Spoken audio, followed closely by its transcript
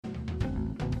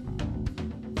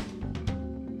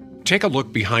Take a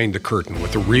look behind the curtain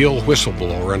with the real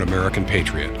whistleblower and American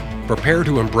patriot. Prepare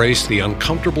to embrace the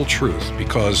uncomfortable truth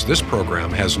because this program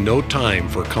has no time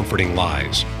for comforting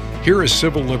lies. Here is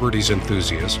civil liberties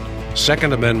enthusiast,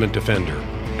 Second Amendment defender,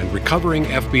 and recovering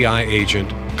FBI agent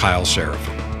Kyle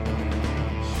Seraphin.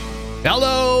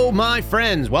 Hello, my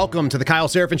friends. Welcome to the Kyle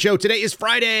Seraphin Show. Today is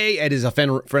Friday. It is a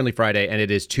friendly Friday, and it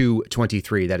is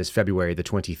 2/23. That is February the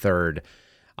 23rd.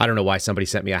 I don't know why somebody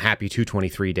sent me a happy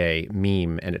 223 day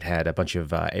meme, and it had a bunch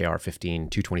of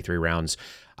AR-15 223 rounds.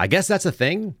 I guess that's a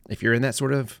thing. If you're in that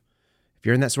sort of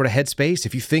headspace,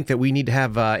 if you think that we need to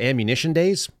have ammunition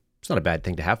days, it's not a bad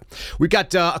thing to have. We've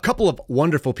got a couple of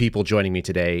wonderful people joining me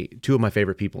today. Two of my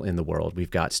favorite people in the world. We've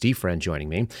got Steve Friend joining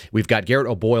me. We've got Garrett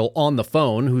O'Boyle on the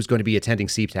phone, who's going to be attending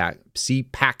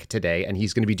CPAC today, and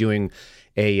he's going to be doing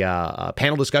a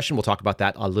panel discussion. We'll talk about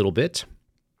that a little bit.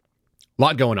 A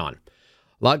lot going on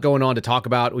to talk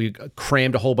about. We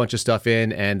crammed a whole bunch of stuff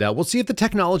in, and we'll see if the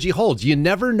technology holds. You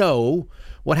never know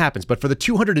what happens. But for the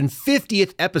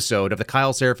 250th episode of the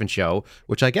Kyle Seraphin Show,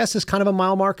 which I guess is kind of a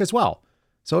mile mark as well.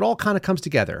 So it all kind of comes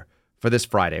together for this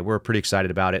Friday. We're pretty excited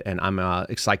about it, and I'm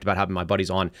excited about having my buddies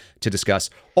on to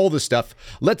discuss all this stuff.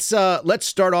 Let's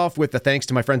start off with the thanks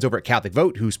to my friends over at Catholic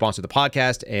Vote who sponsored the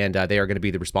podcast, and they are going to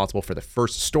be responsible for the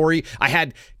first story. I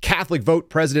had Catholic Vote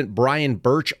President Brian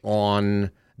Birch on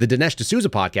the Dinesh D'Souza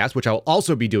podcast, which I'll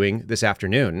also be doing this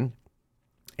afternoon.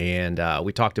 And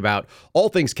we talked about all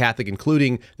things Catholic,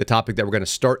 including the topic that we're going to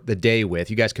start the day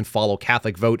with. You guys can follow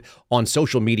Catholic Vote on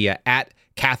social media at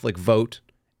Catholic Vote.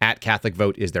 At Catholic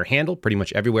Vote is their handle pretty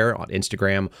much everywhere, on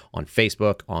Instagram, on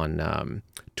Facebook, on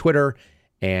Twitter.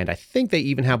 And I think they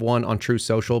even have one on True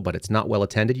Social, but it's not well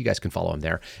attended. You guys can follow them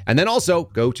there. And then also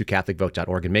go to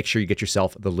CatholicVote.org and make sure you get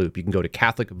yourself the loop. You can go to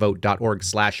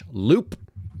CatholicVote.org/loop.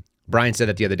 Brian said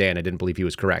that the other day, and I didn't believe he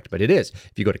was correct, but it is.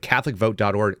 If you go to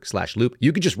CatholicVote.org/loop,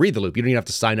 you can just read the loop. You don't even have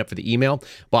to sign up for the email,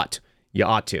 but you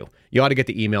ought to. You ought to get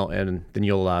the email, and then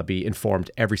you'll be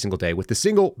informed every single day with the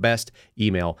single best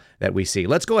email that we see.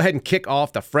 Let's go ahead and kick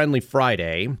off the Friendly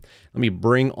Friday. Let me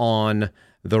bring on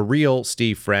the real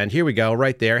Steve Friend. Here we go,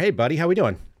 right there. Hey, buddy, how we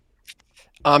doing?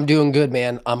 I'm doing good,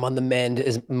 man. I'm on the mend.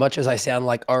 As much as I sound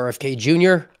like RFK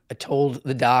Jr., I told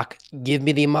the doc, give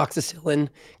me the amoxicillin,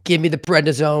 give me the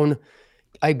prednisone.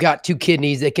 I've got 2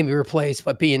 kidneys that can be replaced,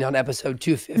 but being on episode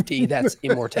 250, that's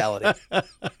immortality.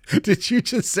 Did you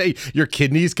just say your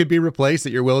kidneys could be replaced,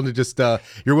 that you're willing to just,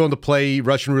 you're willing to play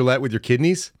Russian roulette with your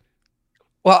kidneys?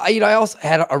 Well, I also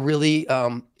had a really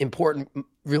important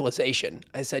realization.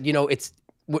 I said, it's,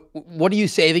 what are you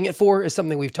saving it for is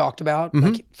something we've talked about,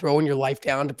 like throwing your life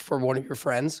down for one of your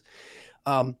friends.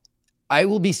 I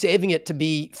will be saving it to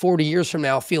be 40 years from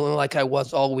now feeling like I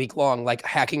was all week long, like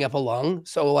hacking up a lung.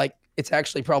 So it's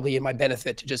actually probably in my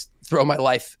benefit to just throw my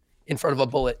life in front of a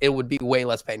bullet. It would be way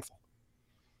less painful.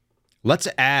 Let's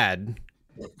add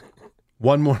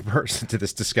one more person to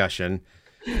this discussion.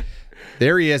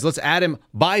 There he is. Let's add him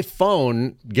by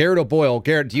phone. Garrett O'Boyle.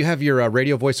 Garrett, do you have your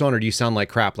radio voice on, or do you sound like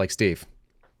crap like Steve?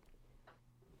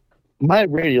 My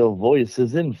radio voice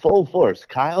is in full force.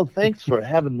 Kyle, thanks for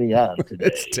having me on today.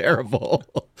 It's terrible.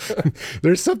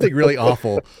 There's something really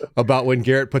awful about when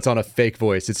Garrett puts on a fake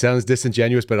voice. It sounds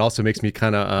disingenuous, but it also makes me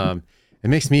kind of, it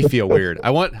makes me feel weird.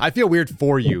 I feel weird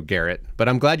for you, Garrett, but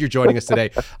I'm glad you're joining us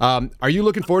today. Are you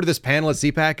looking forward to this panel at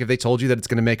CPAC? Have they told you that it's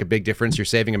going to make a big difference? You're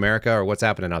saving America, or what's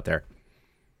happening out there?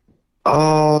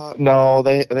 No,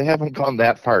 they haven't gone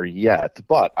that far yet,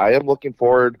 but I am looking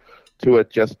forward to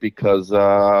it just because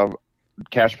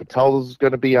Kash Patel is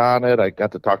going to be on it. I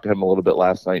got to talk to him a little bit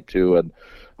last night too, and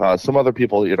some other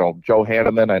people, Joe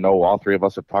Hanneman, I know all 3 of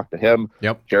us have talked to him.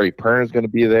 Yep. Jerry Pern is going to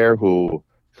be there, who,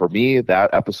 for me,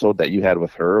 that episode that you had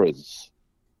with her was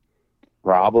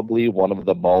probably one of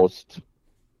the most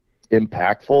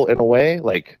impactful in a way.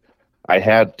 Like, I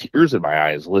had tears in my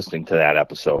eyes listening to that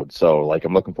episode. So,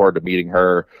 I'm looking forward to meeting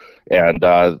her, and,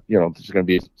 there's going to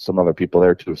be some other people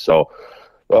there too. So,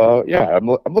 I'm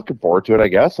looking forward to it, I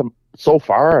guess. I'm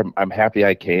happy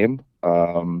I came.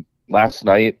 Last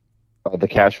night, the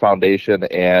Kash Foundation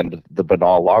and the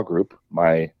Banal Law Group,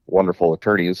 my wonderful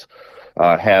attorneys,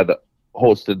 had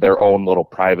hosted their own little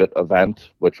private event,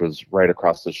 which was right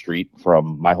across the street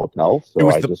from my hotel. So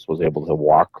I just was able to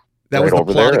walk that right was the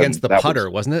over plot there. Against the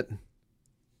putter, wasn't it?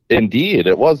 Indeed,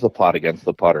 it was the plot against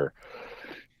the putter.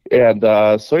 And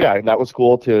that was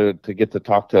cool to get to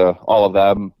talk to all of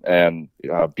them and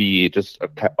be just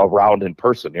around in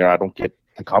person. I don't get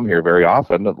to come here very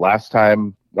often. Last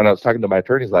time when I was talking to my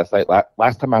attorneys last night,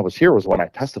 last time I was here was when I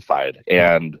testified.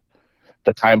 And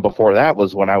the time before that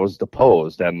was when I was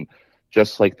deposed. And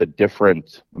just like the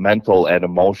different mental and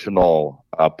emotional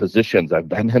positions I've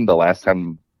been in the last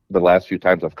time the last few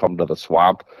times I've come to the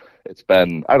swamp, it's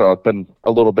been, I don't know, it's been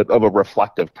a little bit of a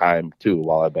reflective time too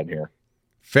while I've been here.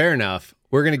 Fair enough.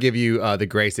 We're going to give you the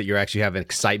grace that you're actually having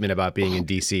excitement about being in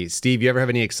DC. Steve, you ever have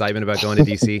any excitement about going to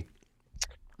DC?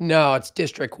 No, it's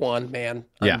District 1, man.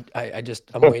 Yeah.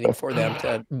 I'm waiting for them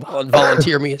to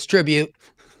volunteer me as tribute.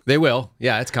 They will.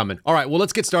 Yeah, it's coming. All right. Well,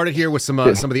 let's get started here with some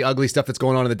of the ugly stuff that's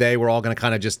going on in the day. We're all going to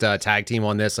kind of just tag team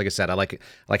on this. Like I said, I like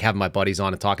having my buddies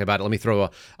on and talking about it. Let me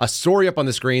throw a story up on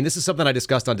the screen. This is something I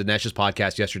discussed on Dinesh's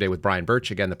podcast yesterday with Brian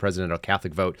Birch, again, the president of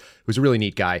Catholic Vote, who's a really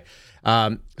neat guy.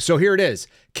 So here it is.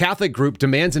 Catholic group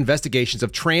demands investigations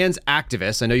of trans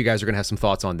activists. I know you guys are going to have some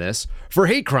thoughts on this for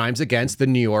hate crimes against the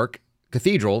New York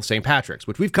Cathedral, St. Patrick's,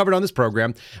 which we've covered on this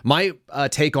program. My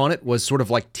take on it was sort of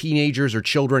like teenagers or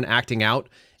children acting out.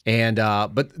 And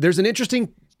but there's an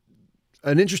interesting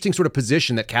sort of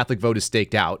position that Catholic Vote has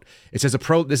staked out. It says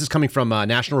this is coming from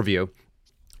National Review.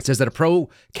 It says that a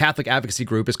pro-Catholic advocacy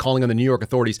group is calling on the New York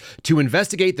authorities to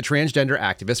investigate the transgender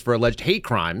activists for alleged hate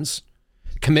crimes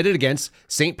committed against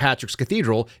St. Patrick's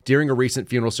Cathedral during a recent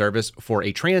funeral service for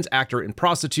a trans actor and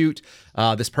prostitute.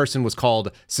 This person was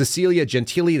called Cecilia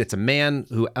Gentili. That's a man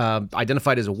who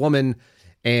identified as a woman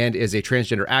and is a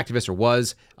transgender activist, or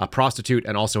was a prostitute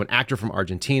and also an actor from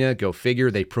Argentina. Go figure.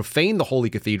 They profane the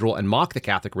Holy Cathedral and mock the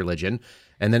Catholic religion.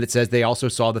 And then it says they also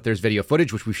saw that there's video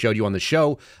footage, which we showed you on the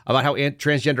show, about how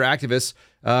transgender activists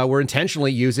were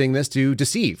intentionally using this to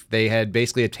deceive. They had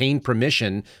basically obtained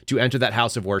permission to enter that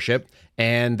house of worship,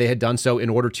 and they had done so in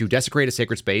order to desecrate a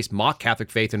sacred space, mock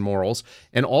Catholic faith and morals,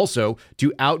 and also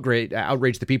to outrage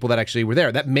the people that actually were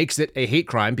there. That makes it a hate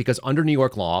crime because under New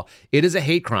York law, it is a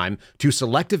hate crime to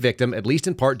select a victim, at least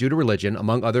in part due to religion,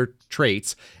 among other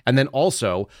traits, and then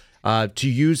also to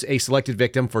use a selected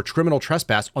victim for criminal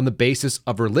trespass on the basis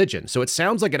of religion. So it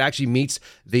sounds like it actually meets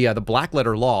the black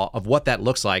letter law of what that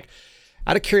looks like.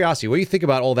 Out of curiosity, what do you think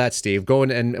about all that, Steve? Going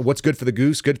and what's good for the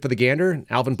goose, good for the gander?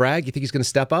 Alvin Bragg, you think he's going to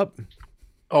step up?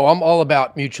 Oh, I'm all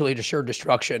about mutually assured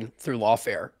destruction through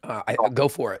lawfare. I go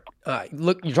for it.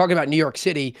 Look, you're talking about New York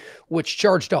City, which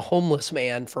charged a homeless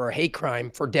man for a hate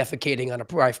crime for defecating on a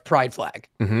pride flag.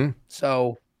 Mm-hmm.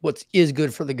 So what is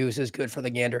good for the goose is good for the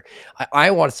gander.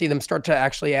 I want to see them start to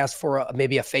actually ask for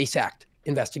maybe a FACE Act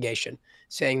investigation,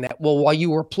 saying that, well, while you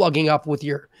were plugging up with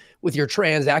your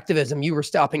trans activism, you were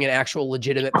stopping an actual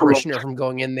legitimate parishioner from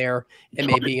going in there and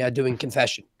maybe doing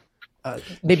confession.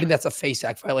 Maybe that's a FACE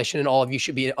Act violation, and all of you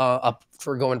should be up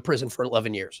for going to prison for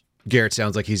 11 years. Garrett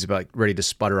sounds like he's about ready to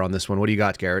sputter on this one. What do you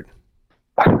got, Garrett?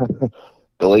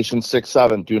 Galatians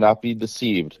 6:7, do not be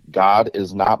deceived. God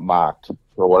is not mocked.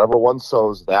 For whatever one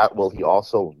sows, that will he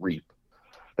also reap.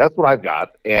 That's what I've got.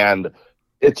 And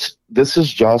this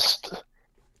is just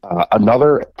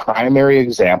another primary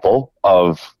example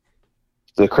of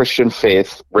the Christian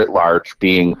faith writ large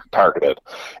being targeted.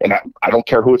 And I don't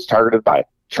care who it's targeted by.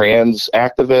 Trans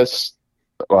activists,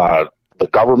 the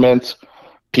government,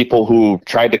 people who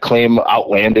tried to claim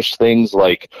outlandish things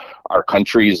like our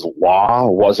country's law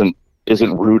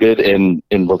isn't rooted in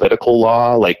Levitical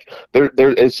law. Like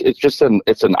it's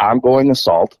an ongoing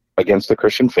assault against the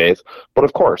Christian faith. But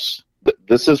of course,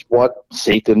 this is what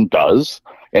Satan does,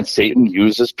 and Satan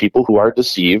uses people who are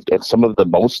deceived, and some of the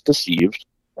most deceived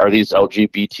are these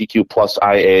LGBTQ plus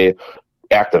IA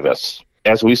activists,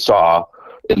 as we saw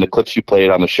in the clips you played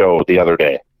on the show the other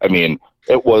day. I mean,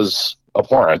 it was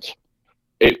abhorrent.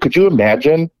 Could you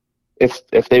imagine if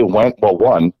they went, well,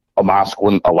 one, a mosque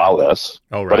wouldn't allow this,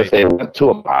 oh, right. But if they went to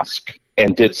a mosque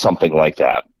and did something like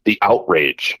that, the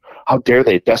outrage, how dare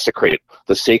they desecrate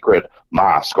the sacred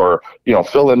mosque, or,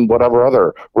 fill in whatever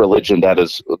other religion that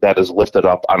is lifted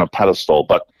up on a pedestal,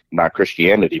 but not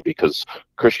Christianity, because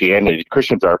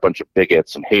Christians are a bunch of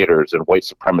bigots and haters and white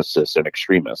supremacists and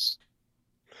extremists.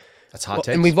 That's hot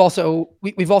takes. And we've also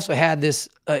had this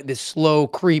slow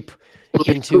creep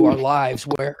into our lives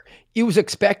where it was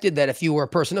expected that if you were a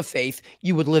person of faith,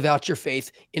 you would live out your faith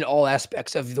in all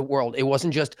aspects of the world. It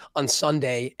wasn't just on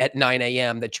Sunday at 9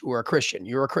 a.m. that you were a Christian.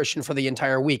 You were a Christian for the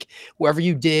entire week. Whatever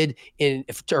you did to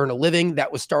earn a living,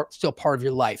 that was still part of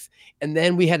your life. And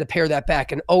then we had to pare that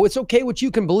back. And, it's okay what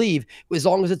you can believe, as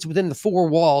long as it's within the four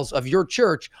walls of your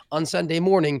church on Sunday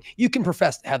morning. You can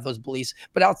profess to have those beliefs,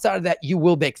 but outside of that, you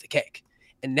will bake the cake.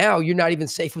 And now you're not even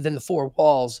safe within the four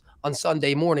walls on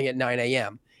Sunday morning at 9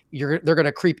 a.m. They're going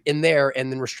to creep in there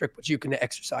and then restrict what you can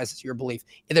exercise as your belief.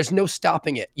 And there's no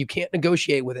stopping it. You can't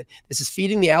negotiate with it. This is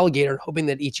feeding the alligator and hoping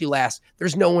that it eats you last.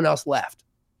 There's no one else left.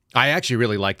 I actually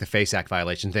really like the FACE Act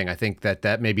violation thing. I think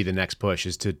that may be the next push,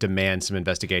 is to demand some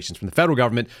investigations from the federal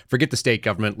government. Forget the state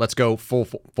government. Let's go full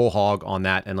hog on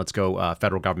that, and let's go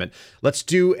federal government. Let's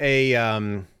do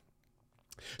a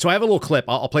So I have a little clip.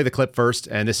 I'll play the clip first,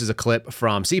 and this is a clip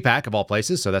from CPAC of all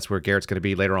places. So that's where Garrett's going to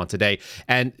be later on today.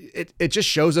 And it just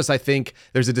shows us, I think,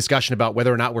 there's a discussion about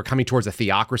whether or not we're coming towards a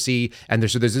theocracy. And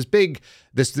there's this big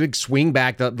swing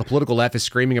back. The political left is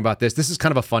screaming about this. This is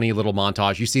kind of a funny little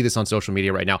montage. You see this on social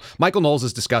media right now. Michael Knowles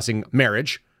is discussing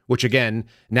marriage, which again,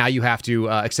 now you have to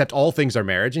accept all things are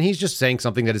marriage. And he's just saying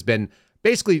something that has been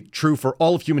basically true for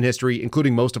all of human history,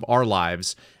 including most of our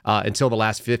lives until the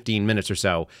last 15 minutes or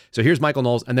so. So here's Michael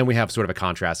Knowles, and then we have sort of a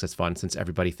contrast that's fun since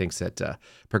everybody thinks that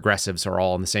progressives are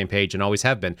all on the same page and always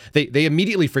have been. They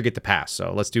immediately forget the past.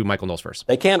 So let's do Michael Knowles first.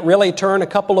 They can't really turn a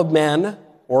couple of men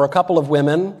or a couple of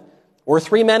women or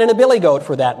 3 men and a billy goat,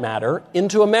 for that matter,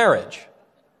 into a marriage.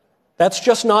 That's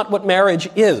just not what marriage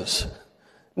is.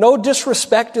 No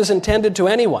disrespect is intended to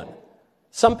anyone.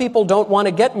 Some people don't want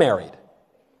to get married.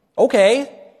 Okay,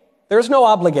 there's no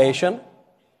obligation,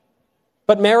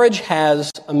 but marriage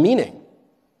has a meaning.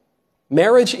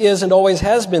 Marriage is and always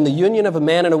has been the union of a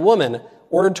man and a woman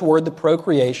ordered toward the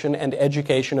procreation and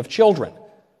education of children.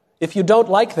 If you don't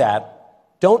like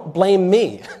that, don't blame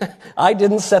me. I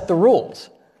didn't set the rules.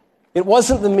 It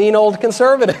wasn't the mean old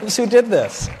conservatives who did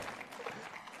this.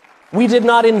 We did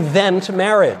not invent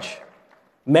marriage.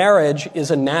 Marriage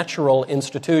is a natural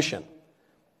institution.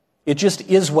 It just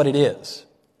is what it is.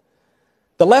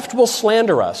 The left will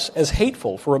slander us as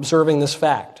hateful for observing this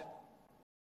fact.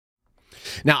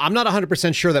 Now, I'm not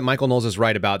 100% sure that Michael Knowles is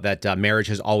right about that marriage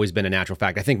has always been a natural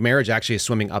fact. I think marriage actually is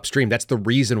swimming upstream. That's the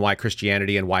reason why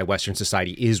Christianity and why Western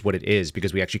society is what it is,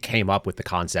 because we actually came up with the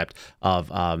concept of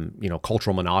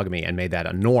cultural monogamy and made that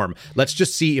a norm. Let's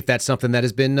just see if that's something that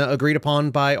has been agreed upon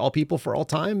by all people for all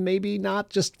time. Maybe not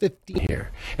just 50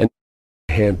 here. And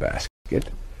handbasket,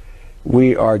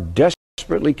 we are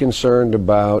desperately concerned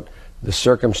about the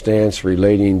circumstance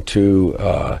relating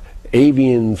to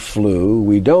avian flu.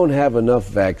 We don't have enough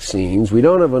vaccines. We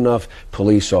don't have enough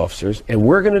police officers. And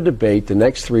we're going to debate the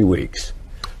next 3 weeks,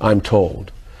 I'm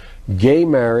told, gay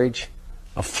marriage,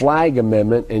 a flag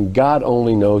amendment, and God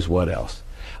only knows what else.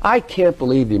 I can't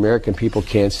believe the American people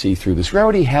can't see through this. We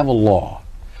already have a law,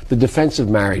 the Defense of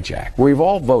Marriage Act, where we've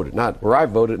all voted, not where I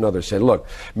voted and others said, look,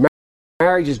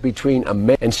 marriage is between a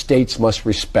man and states must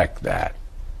respect that.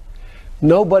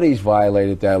 Nobody's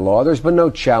violated that law. There's been no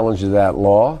challenge to that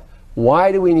law.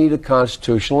 Why do we need a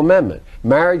constitutional amendment?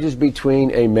 Marriage is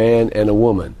between a man and a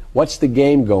woman. What's the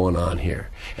game going on here?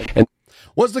 And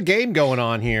what's the game going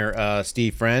on here,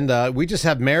 Steve Friend? We just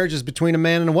have marriages between a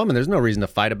man and a woman. There's no reason to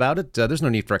fight about it. There's no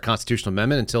need for a constitutional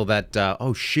amendment until that,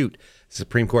 the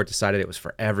Supreme Court decided it was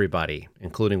for everybody,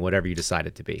 including whatever you decide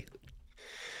it to be.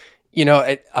 You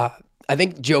know, I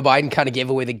think Joe Biden kind of gave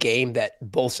away the game that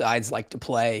both sides like to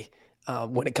play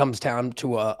when it comes down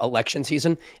to election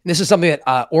season. And this is something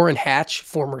that Orrin Hatch,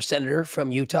 former senator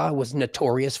from Utah, was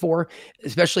notorious for,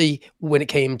 especially when it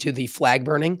came to the flag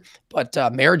burning. But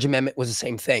marriage amendment was the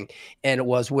same thing. And it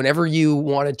was whenever you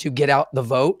wanted to get out the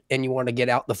vote and you want to get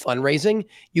out the fundraising,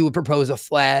 you would propose a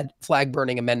flag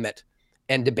burning amendment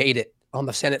and debate it on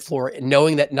the Senate floor, and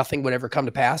knowing that nothing would ever come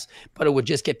to pass, but it would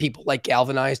just get people like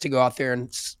galvanized to go out there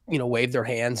and, wave their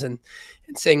hands and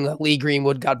sing Lee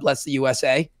Greenwood, God Bless the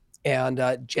USA, and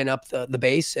gin up the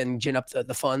base and gin up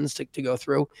the funds to go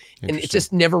through. And it's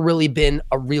just never really been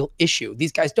a real issue.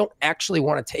 These guys don't actually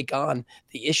want to take on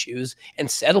the issues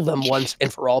and settle them once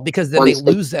and for all, because then they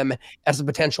lose them as a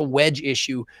potential wedge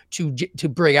issue to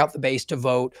bring out the base to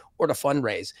vote or to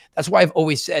fundraise. That's why I've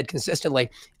always said consistently,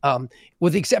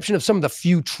 with the exception of some of the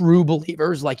few true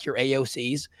believers like your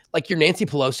AOCs, like your Nancy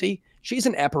Pelosi, she's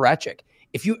an apparatchik.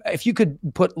 If you could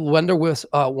put Wonder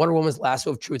Woman's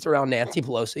lasso of truth around Nancy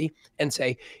Pelosi and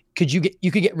say,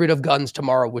 you could get rid of guns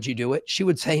tomorrow, would you do it? She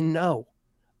would say no.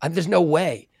 There's no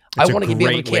way. I want to be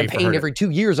able to campaign every 2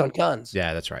 years on guns.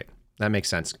 Yeah, that's right. That makes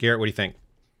sense. Garrett, what do you think?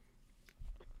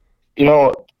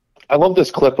 I love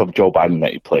this clip of Joe Biden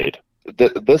that you played.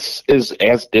 This is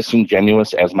as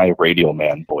disingenuous as my Radio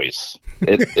Man voice.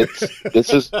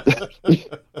 This is.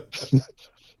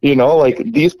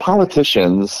 These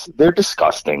politicians, they're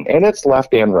disgusting, and it's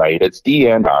left and right. It's D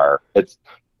and R.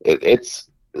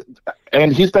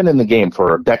 And he's been in the game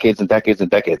for decades and decades and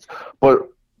decades. But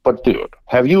dude,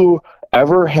 have you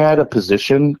ever had a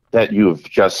position that you've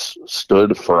just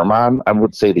stood firm on? I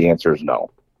would say the answer is no.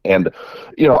 And,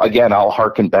 again, I'll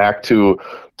harken back to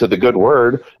the good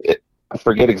word. I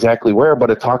forget exactly where, but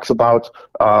it talks about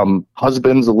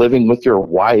husbands living with your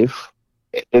wife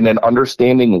in an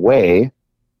understanding way.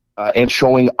 And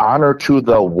showing honor to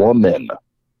the woman.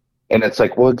 And it's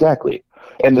like, well, exactly.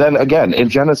 And then again, in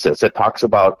Genesis, it talks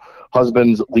about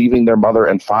husbands leaving their mother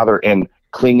and father and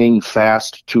clinging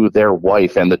fast to their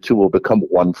wife, and the two will become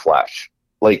one flesh.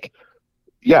 Like,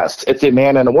 yes, it's a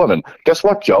man and a woman. Guess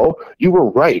what, Joe? You were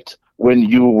right when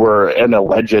you were an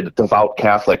alleged devout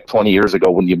Catholic 20 years ago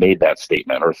when you made that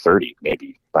statement, or 30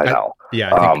 maybe by now.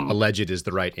 Yeah, I think alleged is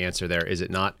the right answer there, is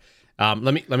it not?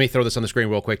 Let me throw this on the screen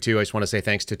real quick too. I just want to say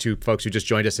thanks to two folks who just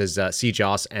joined us, as C.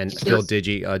 Joss and Phil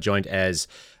Digi joined as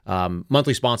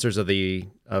monthly sponsors of the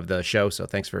show. So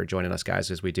thanks for joining us, guys,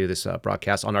 as we do this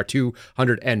broadcast on our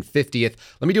 250th.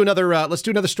 Let me do another. Let's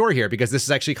do another story here, because this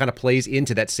is actually kind of plays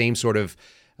into that same sort of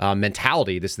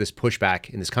mentality. This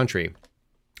pushback in this country.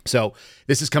 So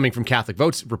this is coming from Catholic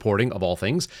Votes reporting, of all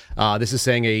things. This is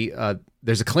saying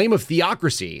there's a claim of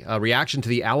theocracy, a reaction to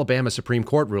the Alabama Supreme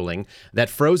Court ruling that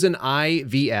frozen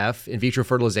IVF, in vitro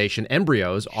fertilization,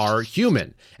 embryos are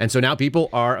human. And so now people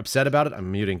are upset about it.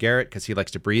 I'm muting Garrett because he likes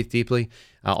to breathe deeply.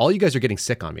 All you guys are getting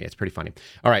sick on me. It's pretty funny.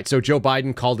 All right, so Joe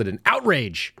Biden called it an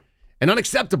outrage and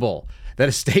unacceptable that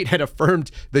a state had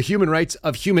affirmed the human rights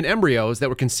of human embryos that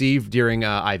were conceived during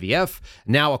IVF.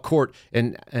 Now a court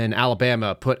in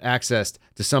Alabama put access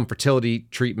to some fertility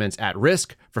treatments at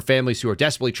risk for families who are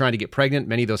desperately trying to get pregnant.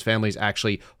 Many of those families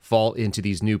actually fall into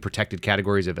these new protected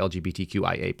categories of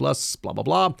LGBTQIA+, blah, blah,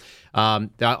 blah.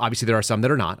 Obviously, there are some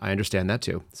that are not. I understand that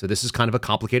too. So this is kind of a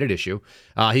complicated issue.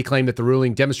 He claimed that the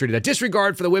ruling demonstrated a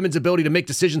disregard for the women's ability to make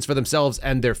decisions for themselves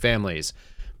and their families.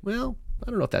 Well, I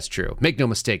don't know if that's true. Make no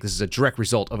mistake, this is a direct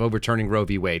result of overturning Roe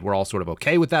v. Wade. We're all sort of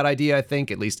okay with that idea, I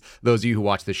think. At least those of you who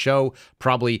watch the show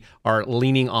probably are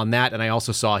leaning on that. And I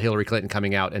also saw Hillary Clinton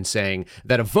coming out and saying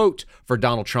that a vote for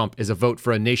Donald Trump is a vote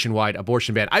for a nationwide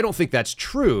abortion ban. I don't think that's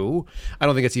true. I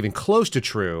don't think it's even close to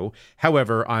true.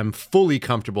 However, I'm fully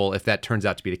comfortable if that turns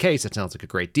out to be the case. That sounds like a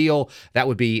great deal. That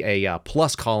would be a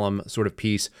plus column sort of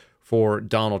piece for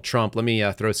Donald Trump. Let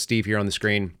me throw Steve here on the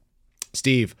screen.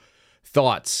 Steve,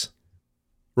 thoughts?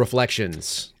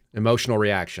 Reflections, emotional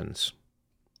reactions.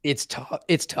 It's tough.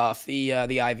 It's tough. The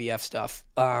IVF stuff.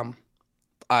 I'll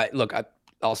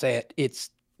say it. It's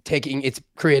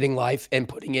creating life and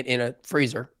putting it in a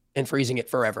freezer and freezing it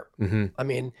forever. Mm-hmm. I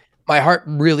mean, my heart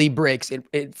really breaks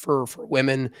it for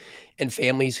women and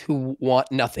families who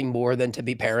want nothing more than to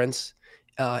be parents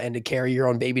and to carry your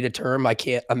own baby to term. I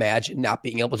can't imagine not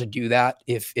being able to do that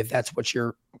if that's what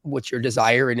your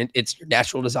desire, and it's your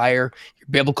natural desire, your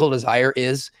biblical desire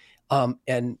is,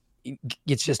 and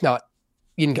it's just not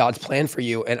in God's plan for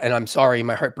you. And I'm sorry,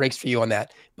 my heart breaks for you on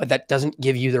that, but that doesn't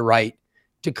give you the right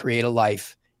to create a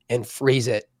life and freeze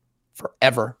it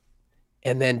forever.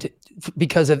 And then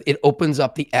because of it opens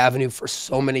up the avenue for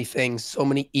so many things, so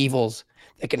many evils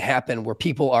that can happen, where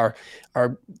people are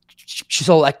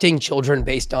selecting children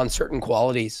based on certain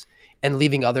qualities and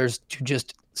leaving others to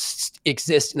just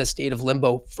exist in a state of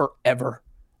limbo forever.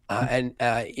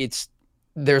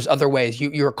 There's other ways.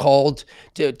 You're called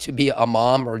to be a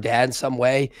mom or dad in some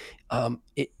way.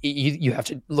 You have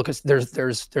to look at,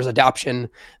 there's adoption,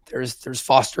 there's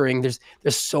fostering, there's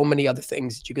so many other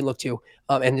things that you can look to.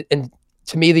 And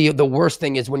to me, the worst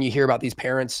thing is when you hear about these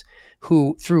parents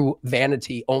who, through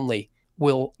vanity only,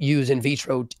 will use in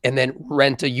vitro and then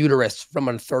rent a uterus from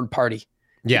a third party.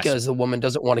 Yes. Because the woman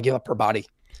doesn't want to give up her body.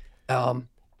 That's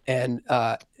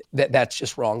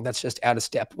just wrong. That's just out of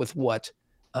step with what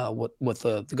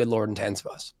the good Lord intends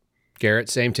of us. Garrett,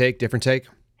 same take, different take?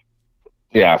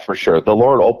 Yeah, for sure. The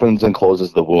Lord opens and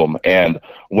closes the womb. And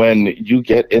when you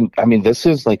get in, I mean, this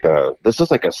is like a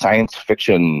science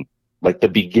fiction, like the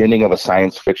beginning of a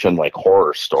science fiction, like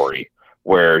horror story,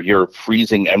 where you're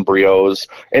freezing embryos.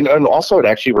 And also it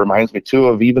actually reminds me too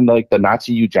of even like the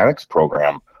Nazi eugenics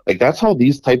program. Like that's how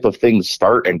these type of things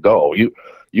start and go. You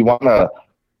want to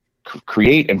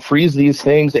create and freeze these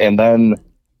things, and then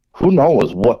who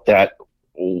knows what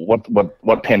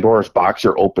Pandora's box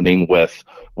you're opening with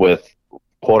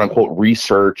quote unquote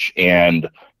research and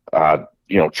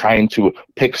trying to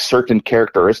pick certain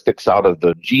characteristics out of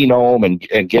the genome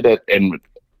and get it and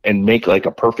make like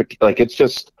a perfect, like it's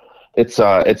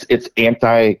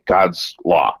anti God's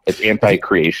law. It's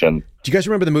anti-creation. Do you guys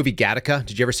remember the movie Gattaca?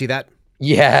 Did you ever see that?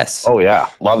 Yes. Oh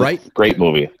yeah, love right? it. Great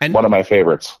movie. And one of my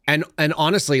favorites. And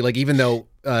honestly, like even though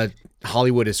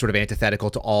Hollywood is sort of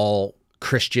antithetical to all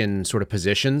Christian sort of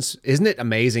positions, isn't it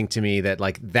amazing to me that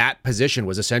like that position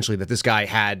was essentially that this guy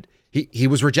had he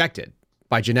was rejected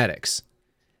by genetics,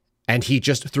 and he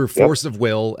just through force of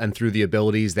will and through the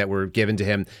abilities that were given to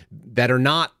him that are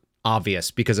not obvious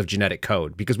because of genetic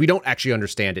code, because we don't actually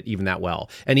understand it even that well.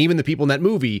 And even the people in that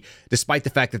movie, despite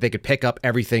the fact that they could pick up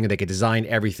everything and they could design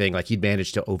everything, like he'd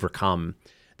managed to overcome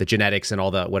the genetics and all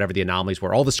the whatever the anomalies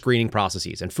were, all the screening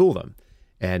processes, and fool them.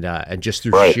 And just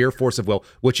through sheer force of will,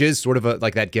 which is sort of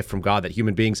like that gift from God that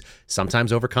human beings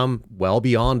sometimes overcome well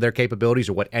beyond their capabilities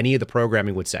or what any of the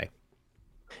programming would say.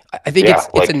 I think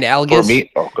it's analogous. For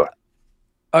me, go ahead.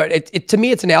 All right, to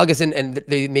me, it's analogous, and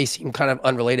they may seem kind of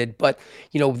unrelated, but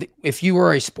if you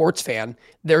are a sports fan,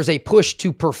 there's a push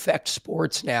to perfect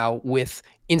sports now with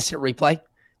instant replay.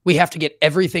 We have to get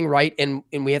everything right, and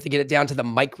we have to get it down to the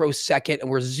microsecond, and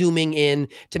we're zooming in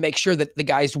to make sure that the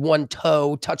guy's one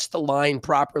toe touched the line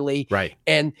properly. Right.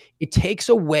 And it takes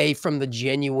away from the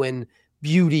genuine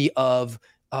beauty of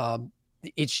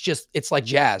it's like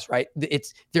jazz, right?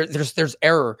 There's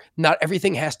error. Not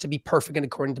everything has to be perfect and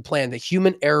according to plan. The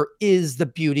human error is the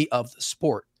beauty of the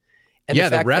sport. And the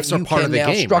refs are part of the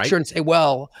game, structure right? And say,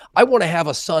 well, I want to have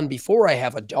a son before I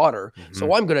have a daughter,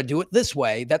 so I'm going to do it this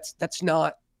way. That's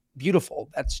not beautiful.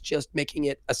 That's just making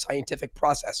it a scientific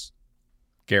process.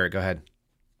 Garrett, go ahead.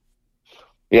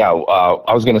 Yeah,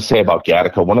 I was going to say about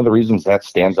Gattaca, one of the reasons that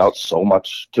stands out so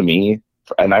much to me,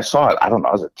 and I saw it, I don't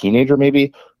know, as a teenager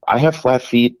maybe. I have flat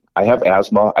feet. I have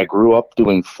asthma. I grew up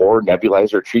doing 4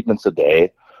 nebulizer treatments a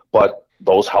day, but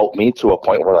those helped me to a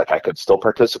point where I could still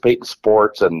participate in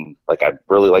sports, and I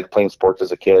really liked playing sports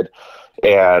as a kid.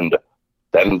 And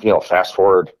then, fast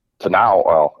forward to now,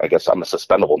 well, I guess I'm a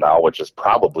suspendable now, which is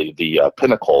probably the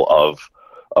pinnacle of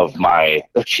my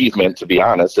achievement, to be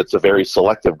honest. It's a very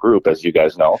selective group, as you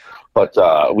guys know, but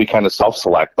we kind of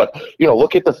self-select. But,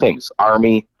 look at the things: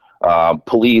 Army,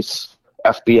 police,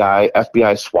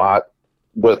 FBI, SWAT,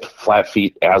 with flat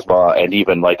feet, asthma, and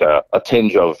even a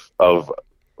tinge of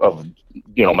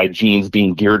my genes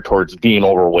being geared towards being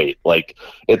overweight.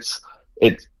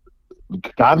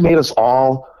 God made us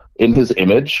all in his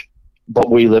image,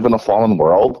 but we live in a fallen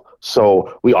world.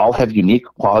 So we all have unique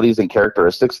qualities and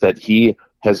characteristics that he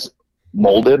has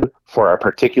molded for a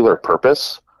particular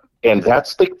purpose. And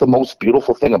that's the most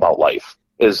beautiful thing about life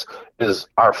is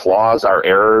our flaws, our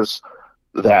errors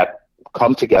that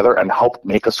come together and help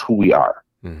make us who we are.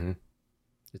 Mm-hmm.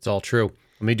 It's all true.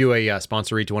 Let me do a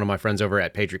sponsor read to one of my friends over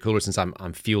at Patriot Cooler, since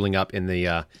I'm fueling up in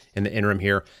the interim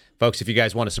here. Folks, if you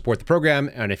guys want to support the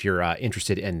program, and if you're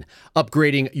interested in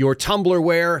upgrading your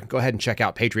Tumblerware, go ahead and check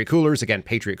out Patriot Coolers. Again,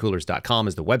 patriotcoolers.com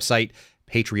is the website,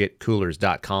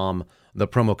 patriotcoolers.com. The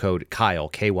promo code Kyle,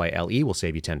 Kyle, will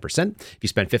save you 10%. If you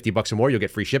spend $50 or more, you'll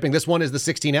get free shipping. This one is the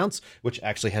 16 ounce, which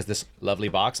actually has this lovely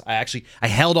box. I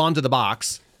held on to the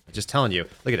box. Just telling you,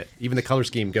 look at it. Even the color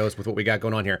scheme goes with what we got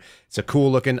going on here. It's a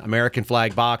cool looking American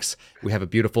flag box. We have a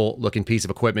beautiful looking piece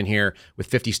of equipment here with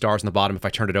 50 stars on the bottom. If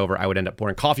I turned it over, I would end up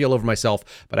pouring coffee all over myself.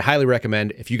 But I highly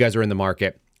recommend, if you guys are in the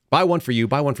market, buy one for you,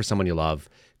 buy one for someone you love.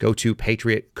 Go to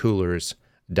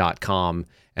patriotcoolers.com.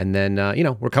 And then,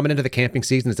 we're coming into the camping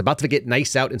season. It's about to get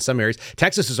nice out in some areas.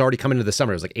 Texas is already coming into the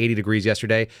summer. It was 80 degrees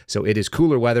yesterday. So it is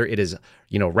cooler weather. It is,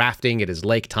 rafting. It is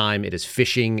lake time. It is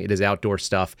fishing. It is outdoor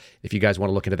stuff. If you guys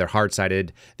want to look into their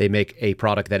hard-sided, they make a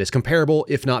product that is comparable,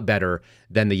 if not better,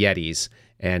 than the Yetis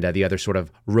and the other sort of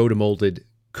rotomolded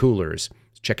coolers.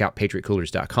 Check out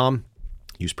patriotcoolers.com.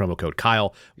 Use promo code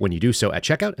Kyle when you do so at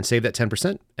checkout and save that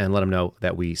 10% and let them know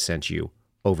that we sent you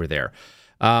over there.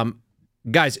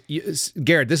 Guys,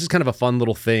 Garrett, this is kind of a fun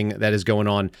little thing that is going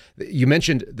on. You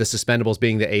mentioned the suspendables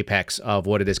being the apex of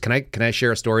what it is. Can I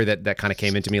share a story that kind of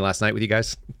came into me last night with you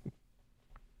guys?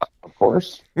 Of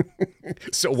course.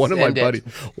 So one of my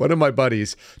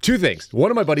buddies, two things.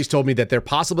 One of my buddies told me that they're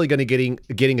possibly going to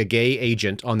getting a gay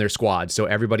agent on their squad. So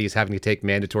everybody is having to take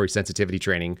mandatory sensitivity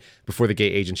training before the gay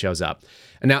agent shows up.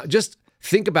 And now just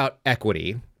think about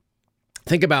equity.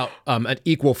 Think about an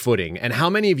equal footing, and how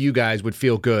many of you guys would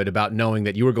feel good about knowing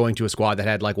that you were going to a squad that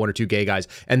had 1 or 2 gay guys,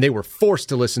 and they were forced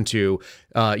to listen to,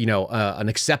 an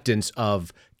acceptance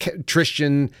of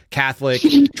Christian, Catholic,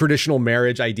 traditional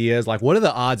marriage ideas. What are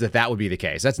the odds that would be the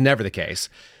case? That's never the case.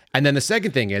 And then the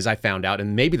second thing is, I found out,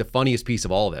 and maybe the funniest piece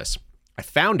of all this, I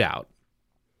found out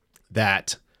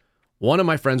that one of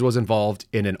my friends was involved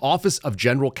in an Office of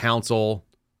General Counsel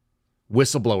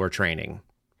whistleblower training.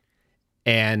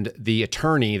 And the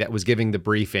attorney that was giving the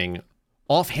briefing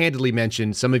offhandedly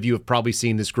mentioned, some of you have probably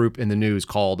seen this group in the news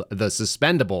called the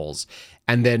Suspendables,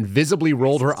 and then visibly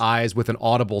rolled her eyes with an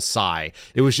audible sigh.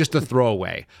 It was just a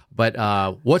throwaway. But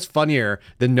what's funnier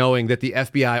than knowing that the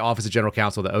FBI Office of General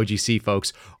Counsel, the OGC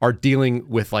folks, are dealing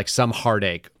with some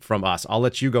heartache from us? I'll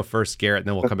let you go first, Garrett, and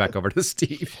then we'll come back over to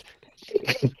Steve.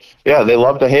 Yeah, they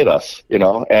love to hate us,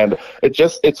 and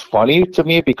it's funny to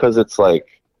me because it's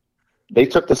they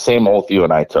took the same oath you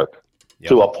and I took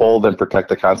to uphold and protect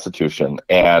the Constitution.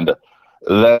 And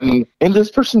this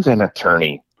person's an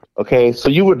attorney. Okay. So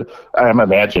I'm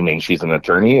imagining she's an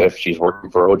attorney if she's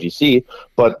working for OGC,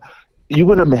 but you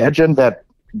would imagine that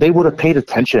they would have paid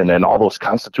attention in all those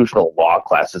constitutional law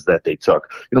classes that they took,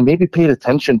 maybe paid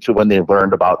attention to when they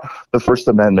learned about the First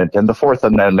Amendment and the Fourth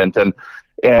Amendment and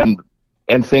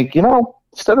think,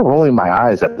 instead of rolling my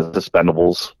eyes at the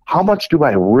Expendables, how much do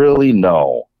I really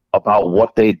know about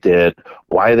what they did,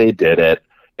 why they did it,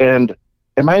 and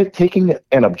am I taking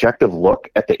an objective look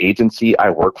at the agency I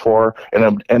work for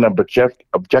and an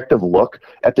objective look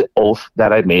at the oath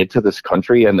that I made to this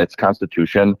country and its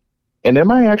Constitution? And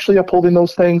am I actually upholding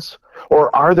those things?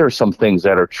 Or are there some things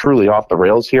that are truly off the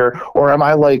rails here? Or am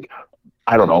I like,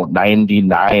 I don't know,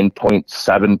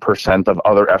 99.7% of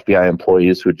other FBI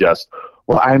employees who just,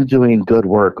 well, I'm doing good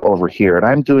work over here and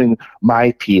I'm doing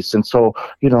my piece. And so,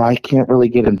 I can't really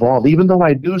get involved, even though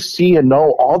I do see and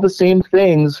know all the same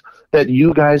things that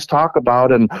you guys talk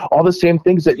about and all the same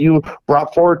things that you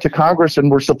brought forward to Congress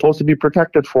and were supposed to be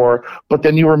protected for, but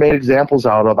then you were made examples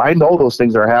out of. I know those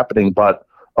things are happening, but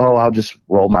I'll just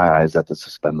roll my eyes at the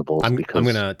Expendables. I'm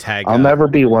going to tag. I'll never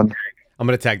be one. I'm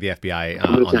going to tag the FBI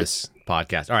on this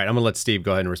podcast. All right, I'm going to let Steve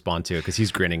go ahead and respond to it because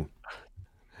he's grinning.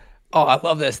 Oh, I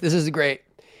love this. This is great.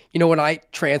 When I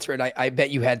transferred, I bet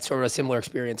you had sort of a similar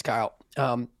experience, Kyle.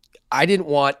 I didn't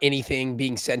want anything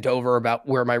being sent over about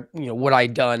where my, what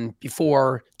I'd done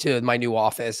before to my new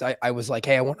office. I was like,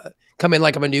 hey, I want to come in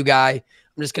like I'm a new guy.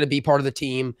 I'm just going to be part of the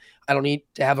team. I don't need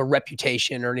to have a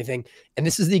reputation or anything. And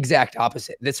this is the exact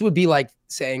opposite. This would be like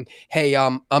saying, hey,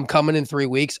 I'm coming in 3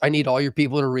 weeks. I need all your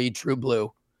people to read True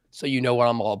Blue so you know what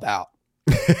I'm all about.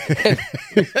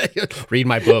 Read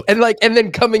my book. And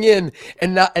then coming in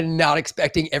and not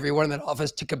expecting everyone in that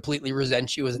office to completely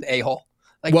resent you as an a-hole.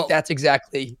 That's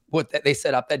exactly what they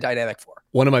set up that dynamic for.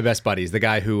 One of my best buddies, the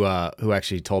guy who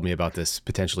actually told me about this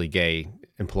potentially gay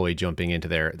employee jumping into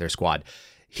their squad.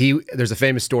 There's a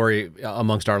famous story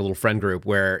amongst our little friend group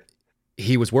where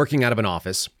he was working out of an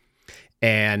office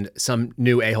and some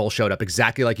new a-hole showed up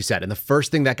exactly like you said. And the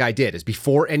first thing that guy did is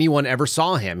before anyone ever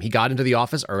saw him, he got into the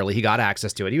office early. He got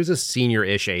access to it. He was a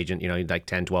senior-ish agent, like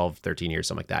 10, 12, 13 years,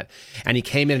 something like that. And he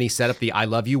came in and he set up the I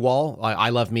love you wall,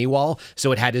 I love me wall.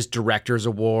 So it had his director's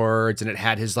awards and it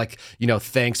had his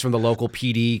thanks from the local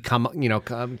PD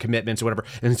commitments or whatever.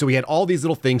 And so he had all these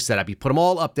little things set up. He put them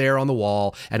all up there on the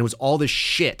wall and it was all this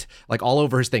shit all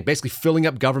over his thing, basically filling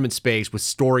up government space with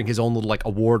storing his own little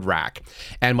award rack.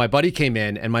 And my buddy came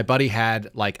in and my buddy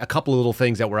had a couple of little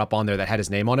things that were up on there that had his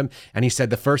name on them. And he said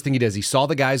the first thing he did is he saw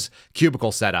the guy's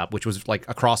cubicle set up, which was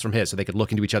across from his so they could look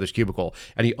into each other's cubicle.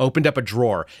 And he opened up a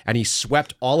drawer and he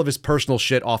swept all of his personal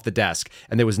shit off the desk.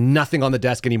 And there was nothing on the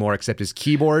desk anymore except his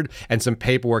keyboard and some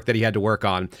paperwork that he had to work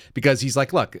on because he's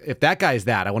like, look, if that guy is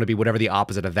that, I want to be whatever the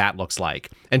opposite of that looks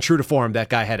like. And true to form, that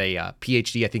guy had a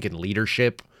PhD, I think, in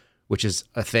leadership, which is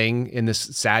a thing in this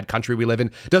sad country we live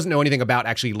in. Doesn't know anything about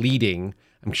actually leading.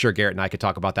 I'm sure Garrett and I could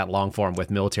talk about that long form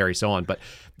with military, so on. But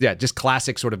yeah, just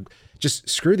classic sort of just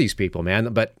screw these people,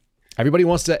 man. But everyone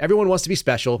wants to be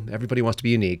special. Everybody wants to be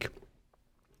unique.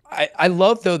 I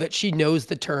love though that she knows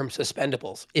the term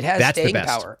suspendables. It has staying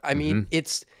power. I mean,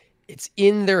 it's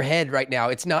in their head right now.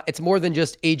 It's more than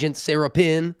just Agent Sarah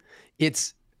Pin.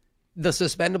 It's the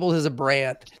Suspendables as a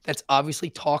brand that's obviously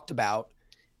talked about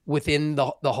within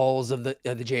the halls of the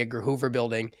J. Edgar Hoover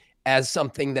building as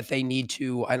something that they need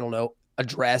to, I don't know,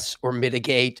 address or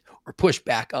mitigate or push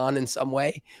back on in some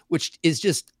way, which is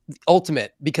just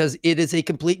ultimate because it is a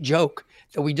complete joke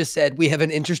that we just said we have an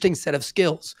interesting set of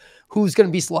skills. Who's going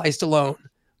to be Sly Stallone?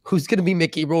 Who's going to be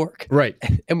Mickey Rourke? Right.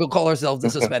 And we'll call ourselves the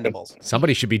Suspendables.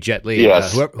 Somebody should be Jet Li.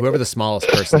 Yes. Whoever the smallest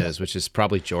person is, which is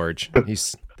probably George.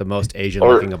 He's the most Asian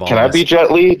looking of all. Can I be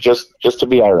Jet Li just to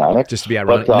be ironic? Just to be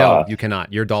ironic? But, no, you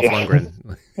cannot. You're Dolph Lundgren.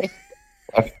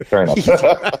 Fair enough.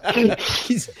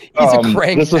 He's a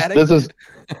crank addict. This is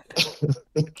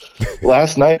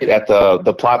last night at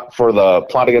the plot for the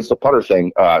plot against the putter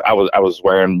thing. I was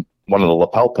wearing one of the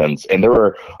lapel pins, and there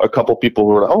were a couple people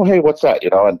who were like, "Oh, hey, what's that?"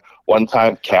 And one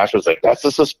time Cash was like, "That's the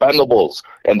Suspendables,"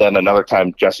 and then another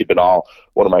time Jesse Benall,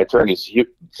 one of my attorneys,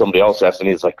 somebody else asked, and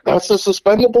he's like, "That's the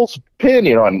Suspendables pin,"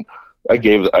 And I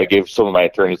gave some of my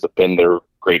attorneys the pin. They're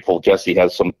grateful. Jesse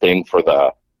has something for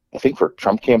I think for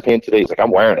Trump campaign today. He's like,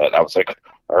 I'm wearing it. And I was like,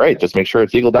 all right, just make sure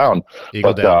it's Eagle Down.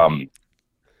 Down.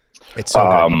 It's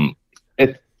so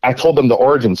good. I told them the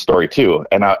origin story too.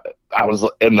 And I was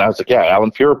like, yeah,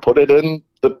 Alan Fuhrer put it in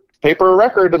the paper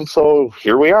record. And so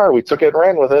here we are. We took it and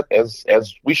ran with it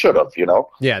as we should have,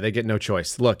 Yeah, they get no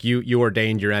choice. Look, you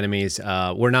ordained your enemies.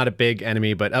 We're not a big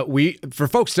enemy, but for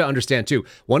folks to understand too,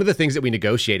 one of the things that we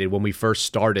negotiated when we first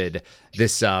started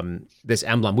this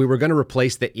emblem, we were going to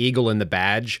replace the eagle in the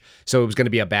badge. So it was going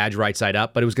to be a badge right side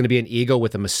up, but it was going to be an eagle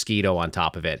with a mosquito on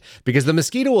top of it because the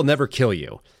mosquito will never kill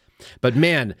you. But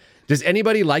man, Does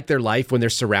anybody like their life when they're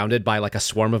surrounded by like a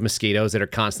swarm of mosquitoes that are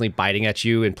constantly biting at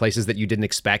you in places that you didn't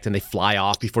expect, and they fly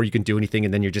off before you can do anything,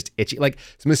 and then you're just itchy? Like,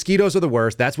 mosquitoes are the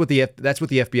worst. That's what the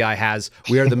FBI has.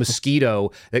 We are the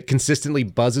mosquito that consistently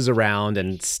buzzes around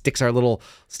and sticks our little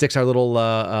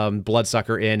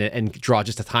bloodsucker in and draw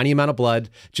just a tiny amount of blood,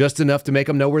 just enough to make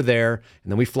them know we're there,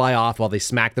 and then we fly off while they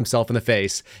smack themselves in the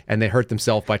face and they hurt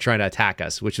themselves by trying to attack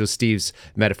us, which was Steve's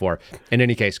metaphor. In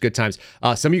any case, good times.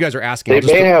 Some of you guys are asking.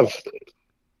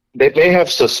 They may have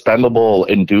suspendable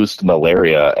induced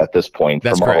malaria at this point.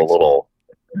 That's from correct. all the little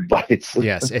bites.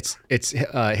 Yes, it's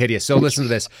hideous. So listen to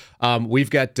this. We've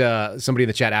got somebody in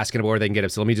the chat asking about where they can get them.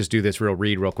 So let me just do this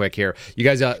real quick here. You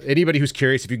guys, anybody who's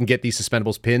curious if you can get these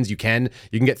Suspendables pins, you can.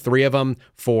 You can get 3 of them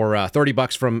for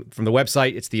 $30 from the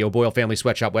website. It's the O'Boyle Family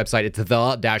Sweatshop website. It's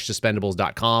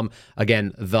the-suspendables.com.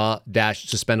 Again,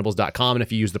 the-suspendables.com. And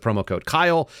if you use the promo code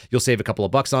Kyle, you'll save a couple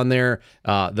of bucks on there.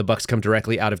 The bucks come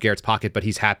directly out of Garrett's pocket, but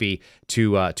he's happy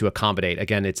to accommodate.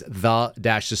 Again, it's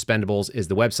the-suspendables is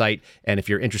the website. And if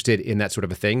you're interested in that sort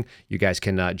of a thing, you guys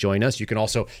can join us. You can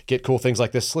also get cool things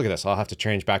like this. Look at this. I'll have to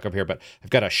change back up here, but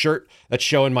I've got a shirt that's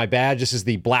showing my badge. This is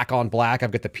the black on black. I've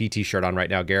got the PT shirt on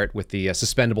right now, Garrett, with the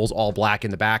Suspendables all black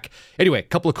in the back. Anyway, a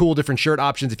couple of cool different shirt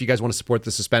options. If you guys want to support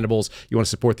the Suspendables, you want to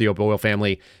support the O'Boyle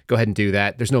family, go ahead and do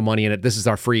that. There's no money in it. This is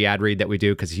our free ad read that we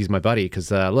do because he's my buddy. Because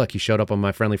look, he showed up on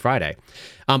my Friendly Friday.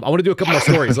 I want to do a couple more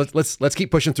stories. Let's keep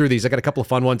pushing through these. I got a couple of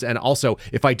fun ones, and also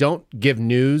if I don't give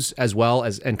news as well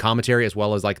as and commentary as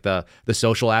well as like the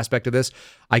social aspect of this,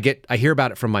 I hear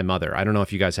about it from my mother. I don't know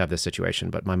if you guys have this situation,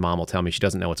 but my mom will tell me she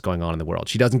doesn't know what's going on in the world.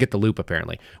 She doesn't get the loop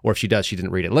apparently, or if she does, she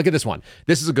didn't read it. Look at this one.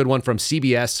 This is a good one from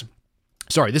CBS.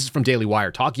 Sorry, this is from Daily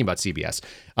Wire talking about CBS.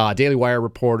 Daily Wire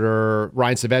reporter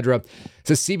Ryan Saavedra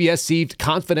says CBS received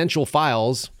confidential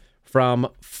files from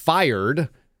fired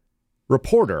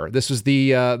reporter. This was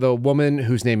the woman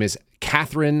whose name is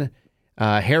Catherine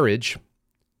Herridge,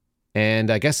 and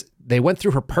I guess they went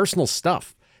through her personal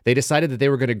stuff. They decided that they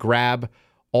were going to grab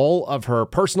all of her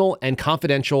personal and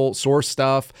confidential source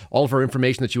stuff, all of her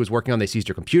information that she was working on. They seized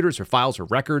her computers, her files, her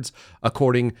records,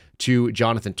 according to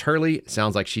Jonathan Turley.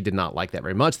 Sounds like she did not like that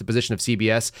very much. The position of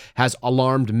CBS has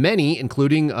alarmed many,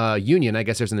 including a union. I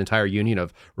guess there's an entire union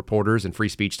of reporters and free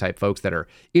speech type folks that are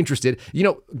interested. You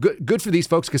know, good for these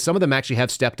folks, because some of them actually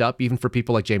have stepped up, even for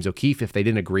people like James O'Keefe. If they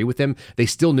didn't agree with him, they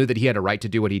still knew that he had a right to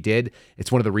do what he did.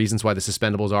 It's one of the reasons why the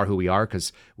Suspendables are who we are,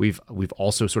 because we've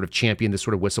also sort of championed this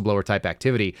sort of whistleblower type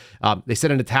activity. They said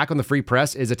an attack on the free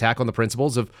press is attack on the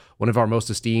principles of one of our most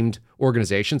esteemed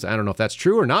organizations. I don't know if that's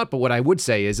true or not, but what I would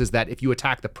say is that if you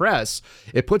attack the press,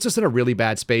 it puts us in a really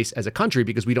bad space as a country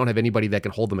because we don't have anybody that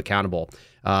can hold them accountable.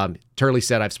 Turley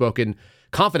said, I've spoken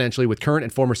confidentially with current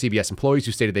and former CBS employees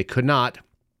who stated they could not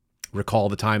recall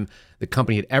the time the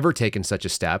company had ever taken such a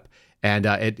step. And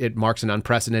it marks an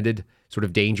unprecedented sort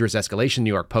of dangerous escalation.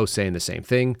 New York Post saying the same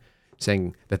thing,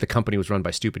 saying that the company was run by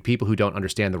stupid people who don't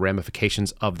understand the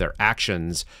ramifications of their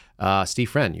actions. Steve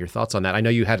Friend, your thoughts on that? I know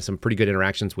you had some pretty good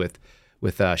interactions with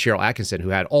Cheryl Atkinson, who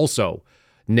had also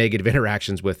negative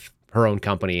interactions with her own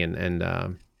company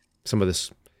and some of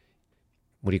this,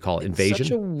 what do you call it, invasion? It's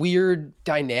such a weird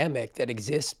dynamic that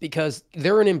exists because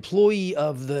they're an employee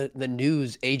of the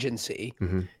news agency,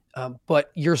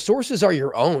 but your sources are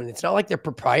your own. It's not like they're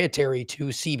proprietary to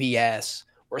CBS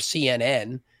or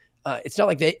CNN. It's not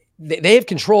like they have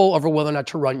control over whether or not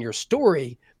to run your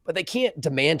story, but they can't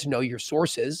demand to know your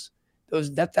sources.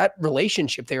 That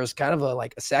relationship there is kind of a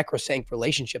sacrosanct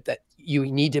relationship that you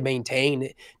need to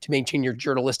maintain your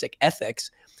journalistic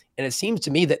ethics. And it seems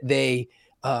to me that they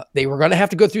were going to have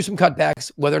to go through some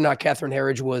cutbacks, whether or not Catherine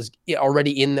Herridge was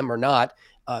already in them or not.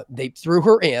 They threw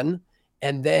her in,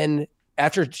 and then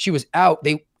after she was out,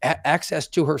 they had access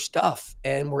to her stuff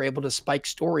and were able to spike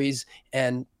stories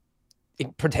and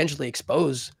potentially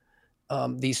expose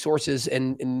these sources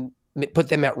and put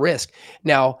them at risk.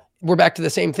 Now, we're back to the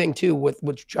same thing too with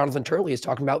what Jonathan Turley is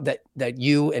talking about that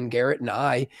you and Garrett and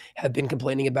I have been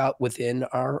complaining about within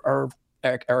our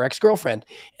ex-girlfriend,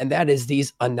 and that is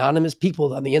these anonymous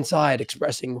people on the inside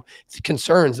expressing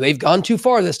concerns. They've gone too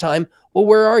far this time. Well,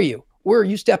 where are you? Where are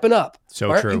you stepping up? So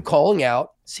Why true. aren't you calling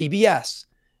out CBS?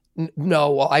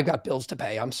 No, well, I've got bills to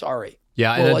pay. I'm sorry.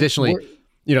 Yeah, Well, and additionally,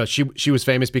 you know, she was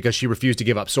famous because she refused to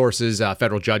give up sources. A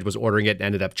federal judge was ordering it and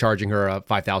ended up charging her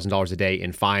 $5,000 a day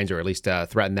in fines, or at least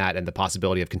threatened that, and the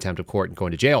possibility of contempt of court and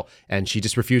going to jail. And she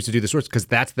just refused to do the source because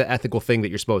that's the ethical thing that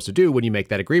you're supposed to do when you make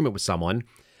that agreement with someone.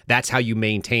 That's how you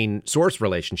maintain source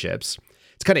relationships.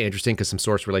 It's kind of interesting because some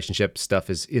source relationship stuff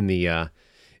is in the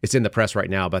it's in the press right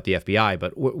now about the FBI.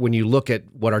 But when you look at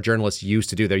what our journalists used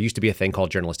to do, there used to be a thing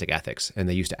called journalistic ethics, and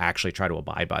they used to actually try to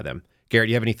abide by them. Garrett,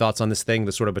 you have any thoughts on this thing,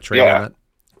 the sort of betrayal on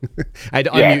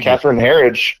that? Catherine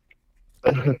Herridge.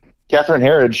 Catherine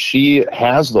Herridge, she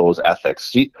has those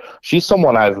ethics. She's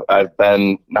someone I've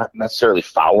been not necessarily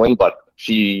following, but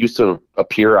she used to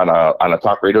appear on a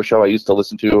talk radio show I used to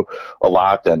listen to a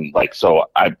lot, and so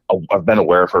I've been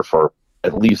aware of her for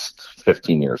at least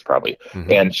 15 years probably.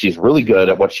 Mm-hmm. And she's really good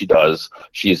at what she does.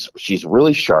 She's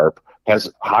really sharp,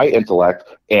 has high intellect,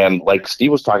 and like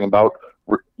Steve was talking about,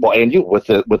 and you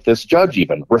with this judge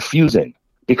even refusing,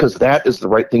 because that is the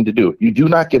right thing to do. You do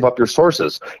not give up your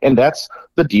sources, and that's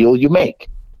the deal you make.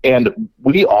 And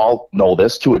we all know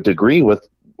this to a degree with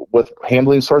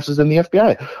handling sources in the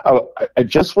FBI. I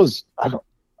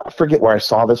forget where I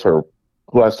saw this or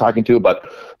who I was talking to,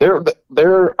 but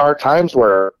there are times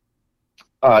where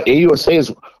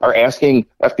AUSAs are asking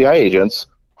FBI agents,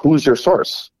 "Who's your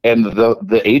source?" And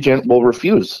the agent will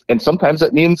refuse, and sometimes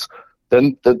it means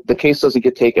then the case doesn't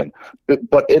get taken.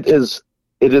 But it is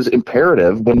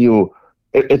imperative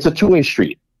it's a two-way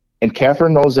street. And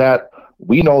Catherine knows that.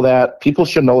 We know that. People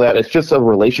should know that. It's just a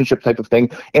relationship type of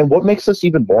thing. And what makes this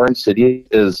even more insidious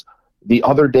is the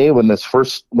other day when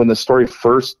the story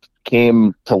first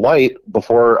came to light,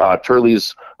 before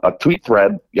Turley's tweet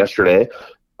thread yesterday,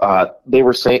 they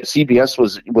were saying CBS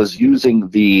was using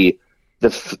the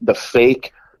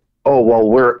fake, oh,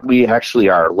 well, we actually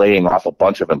are laying off a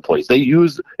bunch of employees.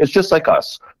 It's just like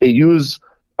us. They use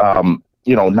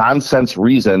nonsense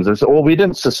reasons. They say, well, we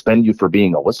didn't suspend you for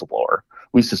being a whistleblower.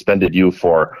 We suspended you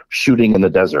for shooting in the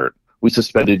desert. We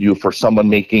suspended you for someone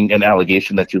making an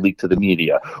allegation that you leaked to the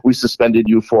media. We suspended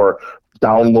you for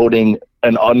downloading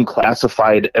an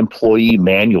unclassified employee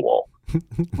manual,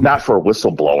 not for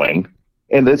whistleblowing.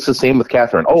 And it's the same with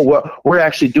Catherine. Oh, well, we're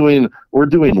doing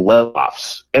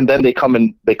layoffs, and then they come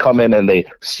in and they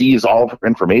seize all of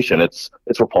information. It's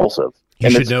repulsive,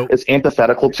 it's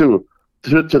antithetical to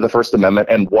the First Amendment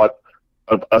and what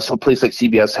a place like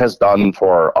CBS has done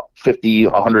for 50,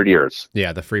 100 years.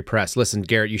 Yeah, the free press. Listen,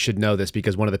 Garrett, you should know this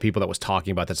because one of the people that was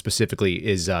talking about that specifically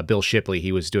is Bill Shipley.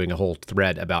 He was doing a whole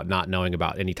thread about not knowing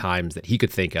about any times that he could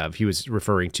think of. He was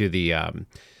referring to the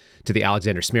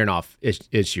Alexander Smirnov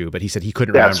issue, but he said he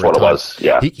couldn't remember. That's what it was.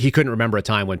 Yeah, he couldn't remember a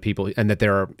time when people, and that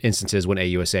there are instances when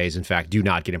AUSAs, in fact, do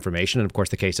not get information, and of course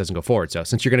the case doesn't go forward. So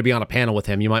since you're going to be on a panel with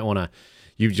him, you might want to,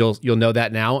 you'll know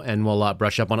that now, and we'll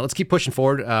brush up on it. Let's keep pushing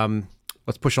forward.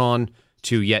 Let's push on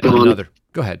to yet another.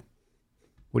 Go ahead.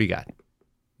 What do you got?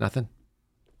 Nothing.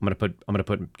 I'm gonna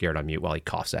put Garrett on mute while he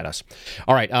coughs at us.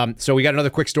 All right. So we got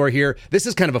another quick story here. This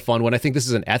is kind of a fun one. I think this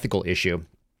is an ethical issue.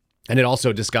 And it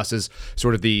also discusses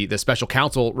sort of the special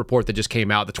counsel report that just came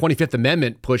out. The 25th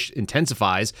Amendment push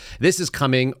intensifies. This is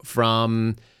coming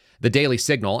from the Daily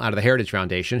Signal out of the Heritage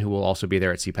Foundation, who will also be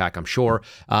there at CPAC, I'm sure.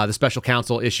 The special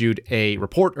counsel issued a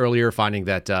report earlier finding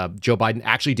that Joe Biden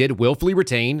actually did willfully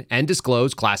retain and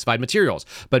disclose classified materials,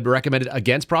 but recommended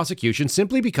against prosecution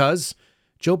simply because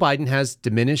Joe Biden has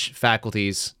diminished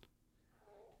faculties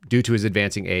due to his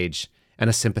advancing age and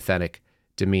a sympathetic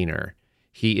demeanor.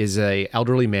 He is an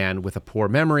elderly man with a poor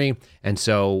memory, and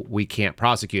so we can't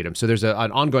prosecute him. So there's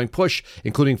an ongoing push,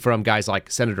 including from guys like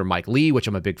Senator Mike Lee, which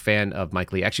I'm a big fan of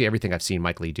Mike Lee. Actually, everything I've seen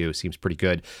Mike Lee do seems pretty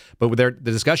good. But the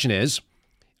discussion is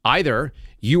either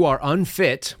you are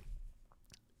unfit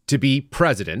to be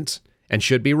president and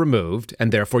should be removed,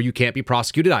 and therefore you can't be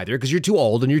prosecuted either because you're too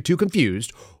old and you're too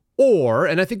confused, or,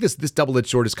 and I think this double-edged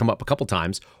sword has come up a couple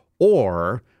times,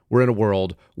 or we're in a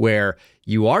world where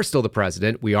you are still the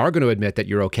president. We are going to admit that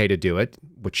you're okay to do it,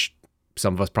 which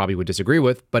some of us probably would disagree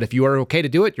with. But if you are okay to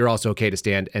do it, you're also okay to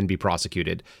stand and be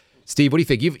prosecuted. Steve, what do you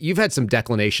think? You've had some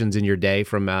declinations in your day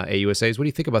from AUSAs. What do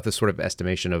you think about this sort of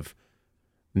estimation of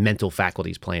mental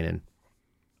faculties playing in?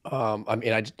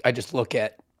 I just look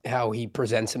at how he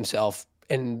presents himself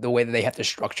and the way that they have to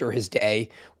structure his day,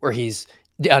 where he's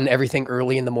done everything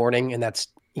early in the morning, and that's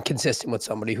consistent with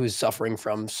somebody who's suffering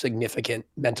from significant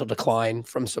mental decline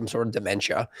from some sort of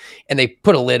dementia. And they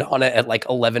put a lid on it at like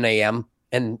 11 a.m.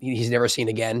 and he's never seen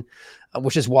again,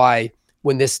 which is why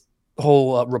when this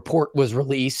whole report was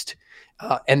released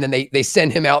and then they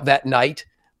send him out that night,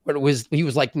 but he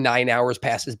was like 9 hours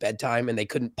past his bedtime and they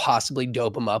couldn't possibly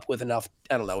dope him up with enough,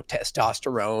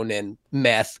 testosterone and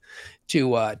meth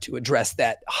to address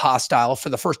that hostile, for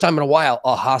the first time in a while,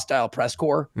 a hostile press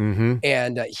corps. Mm-hmm.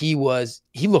 And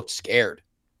he looked scared.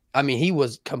 I mean, he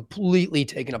was completely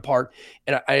taken apart.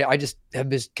 And I just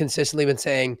have consistently been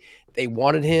saying they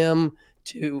wanted him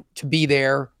to be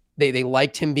there. They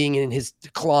liked him being in his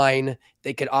decline.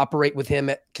 They could operate with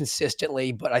him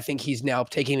consistently, but I think he's now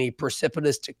taking a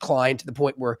precipitous decline to the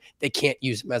point where they can't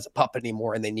use him as a puppet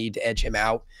anymore, and they need to edge him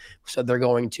out. So they're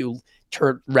going to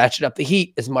ratchet up the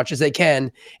heat as much as they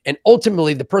can, and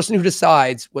ultimately, the person who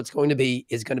decides what's going to be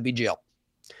is going to be Jill.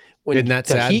 When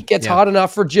the heat gets hot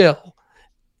enough for Jill,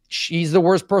 she's the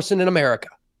worst person in America.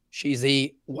 She's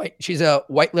a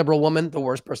white liberal woman, the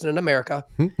worst person in America,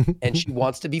 and she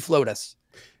wants to be FLOTUS.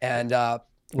 And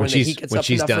when the heat gets up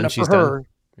enough for her,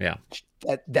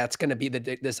 that's going to be the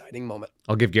deciding moment.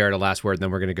 I'll give Garrett a last word, and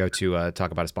then we're going to go to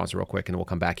talk about a sponsor real quick, and we'll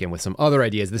come back in with some other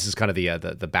ideas. This is kind of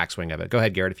the backswing of it. Go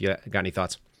ahead, Garrett, if you got any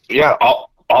thoughts. Yeah,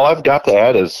 all I've got to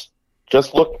add is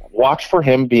just watch for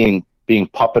him being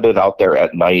puppeted out there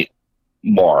at night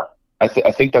more. I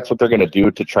think that's what they're going to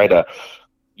do to try to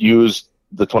use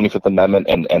the 25th Amendment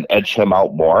and edge him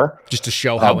out more. Just to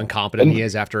show how incompetent he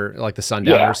is after like the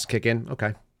sundowners kick in.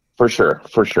 Okay. For sure.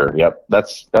 Yep.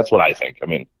 That's what I think. I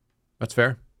mean, that's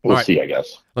fair. We'll see, I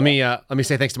guess. Let me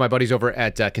say thanks to my buddies over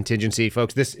at Contingency,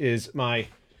 folks. This is my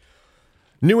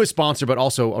newest sponsor, but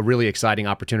also a really exciting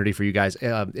opportunity for you guys.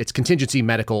 It's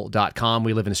contingencymedical.com.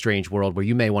 We live in a strange world where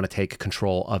you may want to take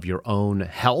control of your own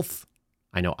health.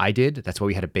 I know I did. That's why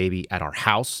we had a baby at our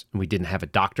house and we didn't have a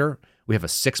doctor. We have a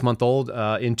 6-month-old.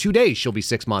 In 2 days, she'll be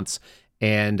 6 months.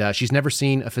 And she's never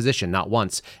seen a physician, not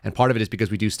once. And part of it is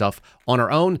because we do stuff on our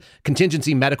own.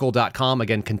 Contingencymedical.com.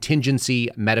 Again,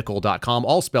 contingencymedical.com,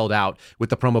 all spelled out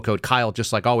with the promo code Kyle,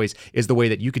 just like always, is the way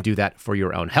that you can do that for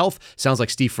your own health. Sounds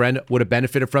like Steve Friend would have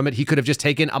benefited from it. He could have just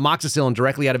taken amoxicillin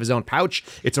directly out of his own pouch.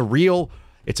 It's a real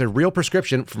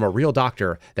prescription from a real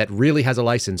doctor that really has a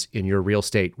license in your real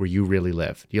state where you really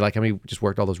live. Do you like how we just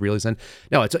worked all those reallys in?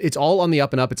 No, it's all on the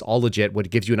up and up. It's all legit. What it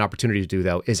gives you an opportunity to do,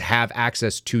 though, is have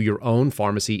access to your own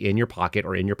pharmacy in your pocket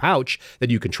or in your pouch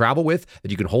that you can travel with, that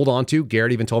you can hold on to.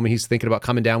 Garrett even told me he's thinking about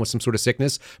coming down with some sort of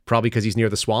sickness, probably because he's near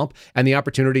the swamp. And the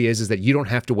opportunity is that you don't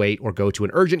have to wait or go to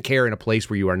an urgent care in a place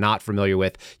where you are not familiar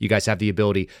with. You guys have the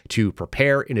ability to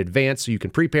prepare in advance so you can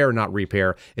prepare, not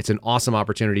repair. It's an awesome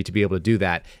opportunity to be able to do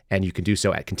that. And you can do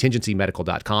so at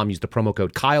contingencymedical.com. Use the promo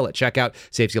code Kyle at checkout.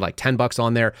 Saves you like $10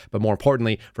 on there. But more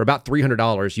importantly, for about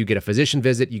 $300, you get a physician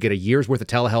visit. You get a year's worth of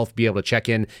telehealth, be able to check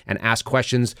in and ask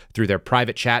questions through their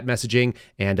private chat messaging.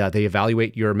 And they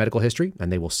evaluate your medical history,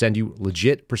 and they will send you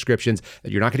legit prescriptions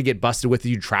that you're not going to get busted with.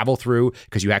 You travel through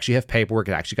because you actually have paperwork.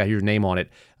 It actually got your name on it.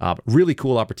 Really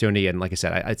cool opportunity. And like I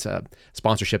said, it's a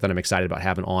sponsorship that I'm excited about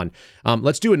having on.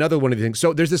 Let's do another one of the things.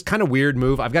 So there's this kind of weird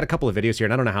move. I've got a couple of videos here,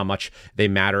 and I don't know how much they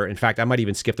matter. In fact, I might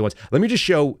even skip the ones. Let me just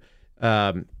show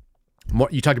more.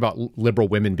 You talked about liberal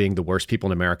women being the worst people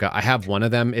in America. I have one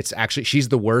of them. It's actually, she's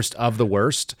the worst of the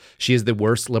worst. She is the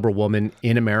worst liberal woman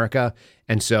in America.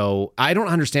 And so I don't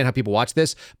understand how people watch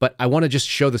this, but I want to just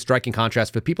show the striking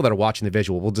contrast for the people that are watching the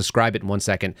visual. We'll describe it in 1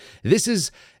 second. This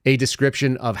is a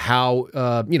description of how,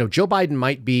 Joe Biden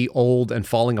might be old and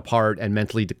falling apart and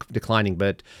mentally declining,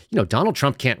 but, Donald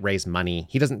Trump can't raise money.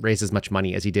 He doesn't raise as much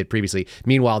money as he did previously.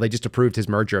 Meanwhile, they just approved his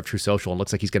merger of Truth Social and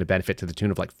looks like he's going to benefit to the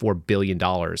tune of like $4 billion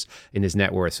in his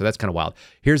net worth. So that's kind of wild.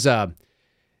 Here's I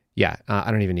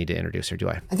don't even need to introduce her, do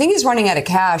I? I think he's running out of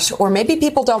cash, or maybe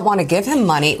people don't want to give him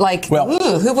money.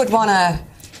 Who would want to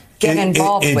get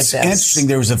involved with this? It's interesting.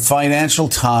 There was a Financial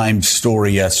Times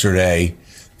story yesterday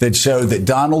that showed that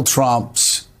Donald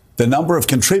Trump's, the number of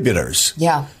contributors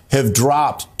have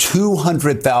dropped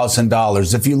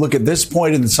 $200,000. If you look at this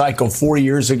point in the cycle 4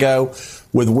 years ago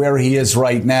with where he is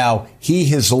right now, he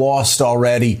has lost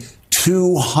already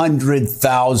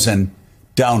 200,000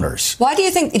 donors. Why do you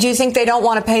think they don't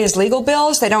want to pay his legal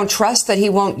bills? They don't trust that he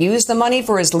won't use the money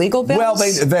for his legal bills? Well,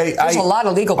 there's a lot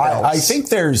of legal bills. I think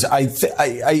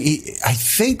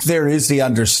there is the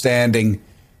understanding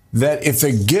that if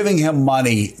they're giving him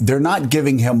money, they're not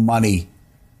giving him money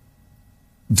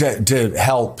to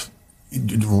help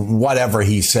whatever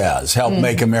he says, help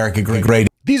make America great.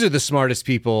 These are the smartest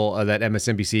people that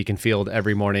MSNBC can field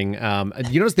every morning.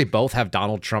 You notice they both have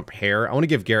Donald Trump hair. I want to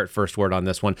give Garrett first word on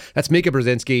this one. That's Mika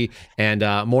Brzezinski and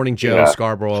Morning Joe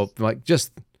Scarborough. Like,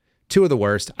 just two of the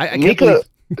worst. I can't believe...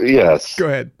 Yes. Go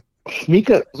ahead.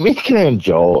 Mika and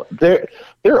Joe, they're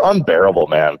unbearable,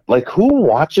 man. Like, who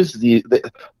watches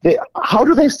how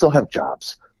do they still have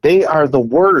jobs? They are the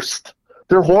worst.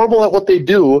 They're horrible at what they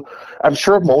do. I'm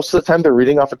sure most of the time they're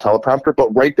reading off a teleprompter,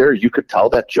 but right there you could tell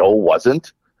that Joe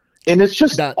wasn't. And it's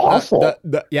just awful.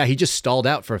 He just stalled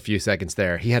out for a few seconds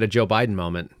there. He had a Joe Biden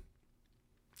moment.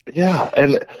 Yeah,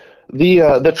 and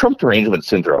the Trump derangement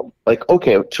syndrome. Like,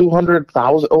 okay,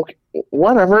 200,000, okay,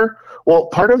 whatever. Well,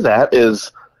 part of that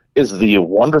is the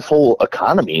wonderful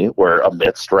economy we're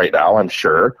amidst right now, I'm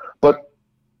sure. But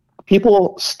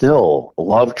people still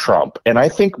love Trump. And I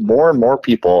think more and more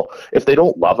people, if they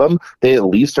don't love him, they at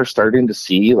least are starting to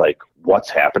see like what's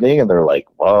happening. And they're like,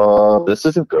 well, this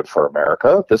isn't good for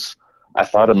America. I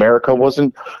thought America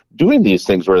wasn't doing these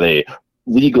things where they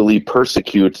legally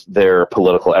persecute their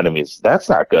political enemies. That's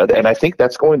not good. And I think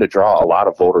that's going to draw a lot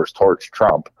of voters towards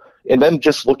Trump. And then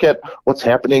just look at what's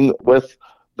happening with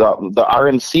the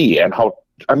RNC and how,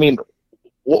 I mean,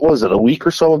 what was it, a week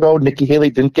or so ago, Nikki Haley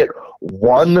didn't get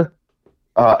one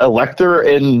elector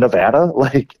in Nevada?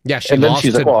 Like, yeah, and then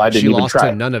she's like, well, I didn't even try.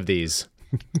 To none of these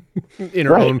in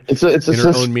her own, it's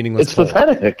own meaningless It's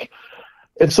pathetic.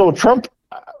 And so Trump,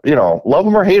 love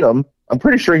him or hate him, I'm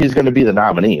pretty sure he's going to be the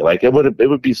nominee. Like it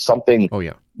would be something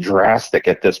drastic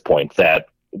at this point that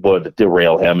would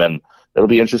derail him. And it'll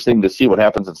be interesting to see what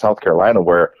happens in South Carolina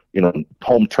where,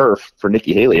 home turf for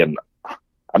Nikki Haley. And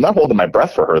I'm not holding my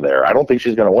breath for her there. I don't think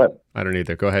she's going to win. I don't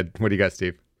either. Go ahead. What do you got,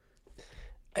 Steve?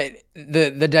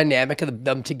 The dynamic of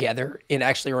them together, it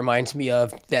actually reminds me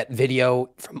of that video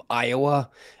from Iowa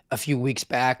a few weeks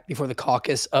back before the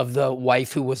caucus of the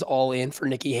wife who was all in for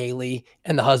Nikki Haley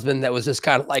and the husband that was just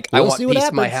kind of like, I want peace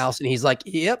in my house. And he's like,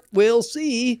 yep, we'll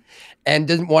see. And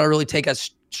doesn't want to really take a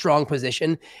strong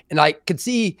position. And I could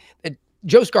see that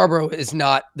Joe Scarborough is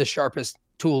not the sharpest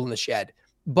tool in the shed,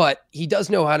 but he does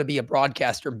know how to be a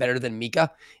broadcaster better than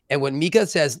Mika. And when Mika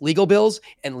says legal bills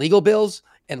and legal bills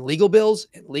and legal bills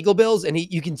and legal bills, and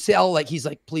you can tell like he's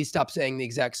like, please stop saying the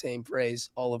exact same phrase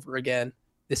all over again.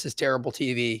 This is terrible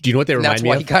TV. Do you know what they remind me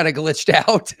of? That's why he kind of glitched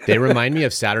out. They remind me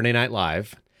of Saturday Night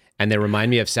Live, and they remind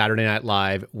me of Saturday Night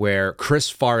Live where Chris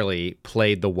Farley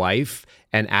played the wife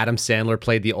and Adam Sandler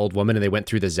played the old woman, and they went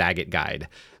through the Zagat guide.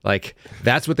 Like,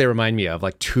 that's what they remind me of,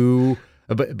 like two...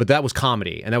 But that was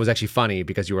comedy, and that was actually funny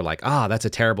because you were like, that's a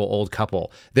terrible old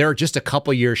couple. They're just a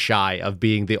couple years shy of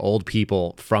being the old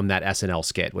people from that SNL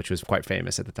skit, which was quite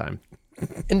famous at the time.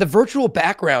 And the virtual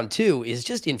background, too, is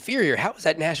just inferior. How is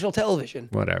that national television?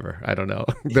 Whatever. I don't know.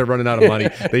 They're running out of money.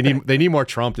 They need more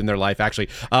Trump in their life, actually.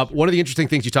 One of the interesting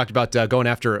things you talked about going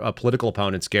after political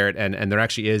opponents, Garrett, and there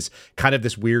actually is kind of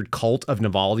this weird cult of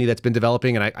Navalny that's been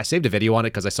developing, and I saved a video on it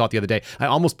because I saw it the other day. I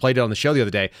almost played it on the show the other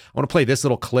day. I want to play this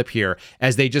little clip here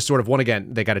as they just sort of,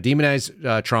 they got to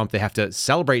demonize Trump. They have to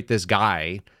celebrate this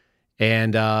guy,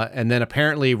 and then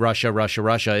apparently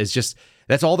Russia is just...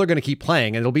 That's all they're going to keep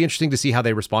playing, and it'll be interesting to see how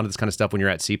they respond to this kind of stuff when you're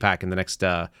at CPAC in the next,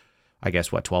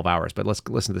 12 hours. But let's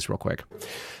listen to this real quick.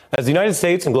 As the United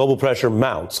States and global pressure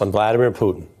mounts on Vladimir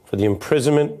Putin for the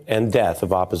imprisonment and death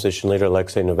of opposition leader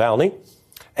Alexei Navalny,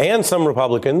 and some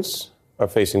Republicans are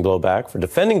facing blowback for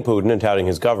defending Putin and touting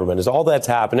his government, as all that's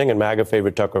happening, and MAGA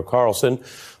favorite Tucker Carlson,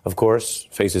 of course,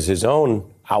 faces his own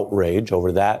outrage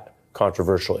over that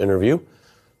controversial interview.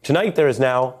 Tonight, there is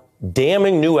now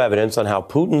damning new evidence on how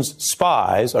Putin's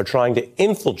spies are trying to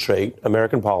infiltrate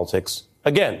American politics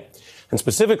again, and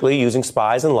specifically using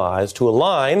spies and lies to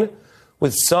align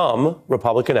with some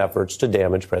Republican efforts to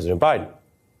damage President Biden.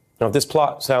 Now, if this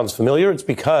plot sounds familiar, it's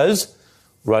because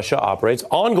Russia operates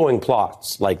ongoing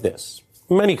plots like this.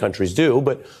 Many countries do,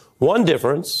 but one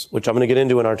difference, which I'm going to get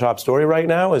into in our top story right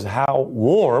now, is how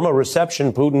warm a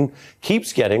reception Putin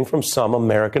keeps getting from some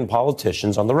American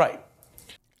politicians on the right.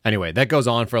 Anyway, that goes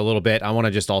on for a little bit. I want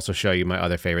to just also show you my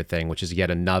other favorite thing, which is yet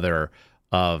another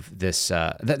of this,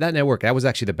 that network. That was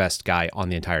actually the best guy on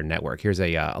the entire network. Here's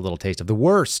a little taste of the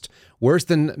worst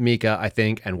than Mika, I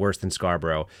think, and worse than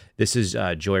Scarborough. This is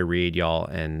Joy Reid, y'all,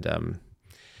 and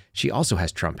she also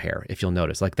has Trump hair, if you'll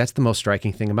notice. Like, that's the most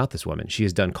striking thing about this woman. She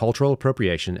has done cultural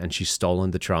appropriation, and she's stolen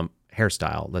the Trump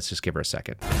hairstyle. Let's just give her a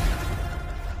second.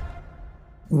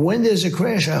 When there's a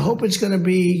crash, I hope it's going to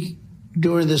be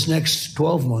during this next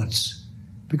 12 months,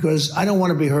 because I don't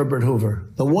want to be Herbert Hoover.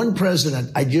 The one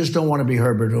president, I just don't want to be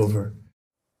Herbert Hoover.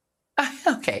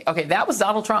 Okay, that was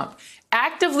Donald Trump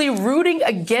actively rooting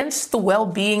against the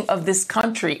well-being of this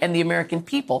country and the American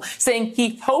people, saying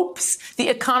he hopes the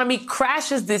economy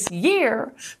crashes this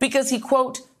year because he,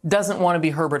 quote, doesn't want to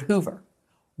be Herbert Hoover.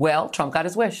 Well, Trump got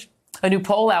his wish. A new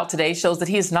poll out today shows that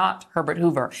he is not Herbert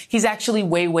Hoover. He's actually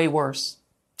way, way worse.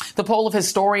 The poll of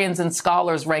historians and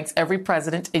scholars ranks every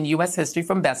president in U.S. history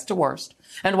from best to worst.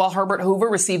 And while Herbert Hoover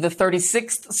received the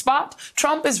 36th spot,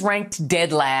 Trump is ranked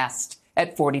dead last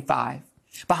at 45.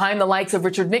 Behind the likes of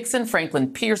Richard Nixon,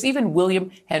 Franklin Pierce, even William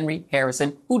Henry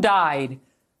Harrison, who died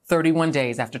 31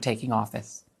 days after taking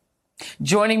office.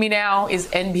 Joining me now is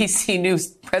NBC News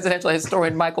presidential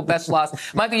historian Michael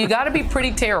Beschloss. Michael, you got to be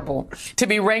pretty terrible to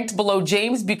be ranked below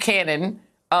James Buchanan,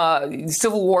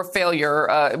 Civil War failure,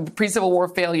 pre-Civil War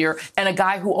failure, and a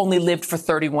guy who only lived for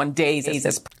 31 days.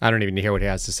 I don't even hear what he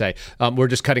has to say. We're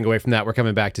just cutting away from that. We're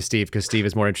coming back to Steve because Steve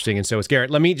is more interesting, and so is Garrett.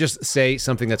 Let me just say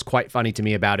something that's quite funny to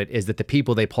me about it is that the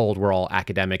people they polled were all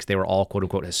academics. They were all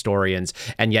quote-unquote historians,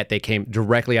 and yet they came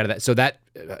directly out of that. So that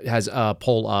has a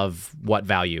poll of what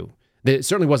value? It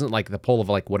certainly wasn't like the poll of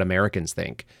like what Americans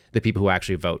think, the people who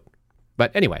actually vote.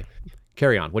 But anyway,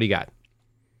 carry on. What do you got?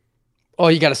 Oh,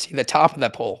 you got to see the top of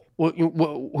that poll.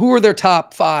 Who are their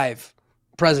top 5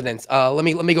 presidents? Let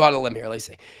me go out on a limb here. Let's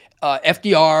see.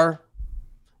 FDR.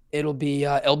 It'll be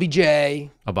LBJ.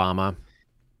 Obama.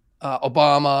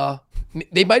 Obama.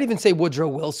 They might even say Woodrow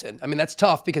Wilson. I mean, that's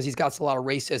tough because he's got a lot of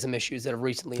racism issues that have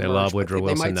recently emerged. They love Woodrow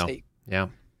Wilson, though. Yeah.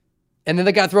 And then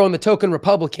they got thrown the token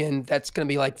Republican. That's going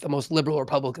to be like the most liberal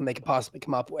Republican they could possibly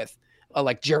come up with,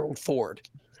 like Gerald Ford,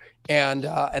 and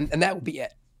that would be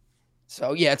it.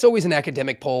 So yeah, it's always an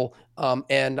academic poll.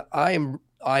 And I'm,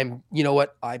 you know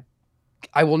what?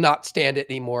 I will not stand it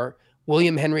anymore.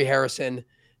 William Henry Harrison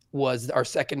was our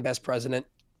second best president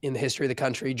in the history of the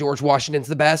country. George Washington's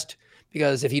the best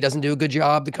because if he doesn't do a good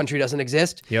job, the country doesn't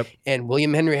exist. Yep. And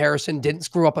William Henry Harrison didn't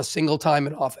screw up a single time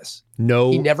in office.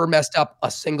 No. He never messed up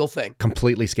a single thing.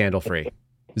 Completely scandal-free.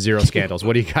 0 scandals.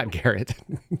 What do you got, Garrett?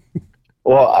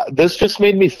 Well, this just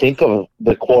made me think of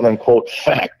the quote-unquote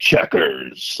fact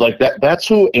checkers. Like that's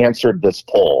who answered this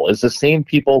poll, is the same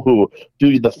people who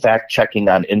do the fact-checking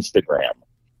on Instagram.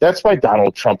 That's why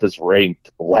Donald Trump is ranked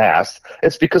last.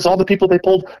 It's because all the people they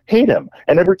polled hate him.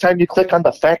 And every time you click on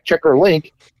the fact-checker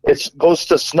link, it goes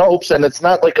to Snopes, and it's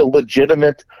not like a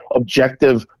legitimate,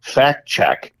 objective fact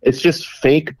check. It's just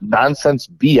fake nonsense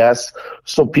BS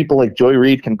so people like Joy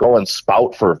Reid can go and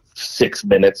spout for 6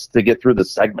 minutes to get through the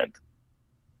segment.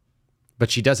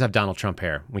 But she does have Donald Trump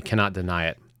hair. We cannot deny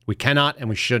it. We cannot, and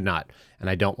we should not, and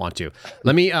I don't want to.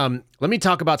 Let me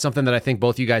talk about something that I think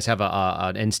both you guys have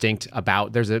an instinct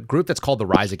about. There's a group that's called the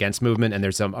Rise Against Movement, and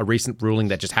there's a recent ruling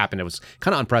that just happened. It was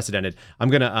kind of unprecedented. I'm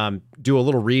gonna do a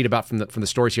little read about from the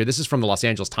stories here. This is from the Los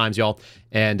Angeles Times, y'all,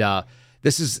 and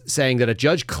this is saying that a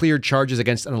judge cleared charges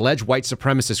against an alleged white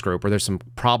supremacist group, or there's some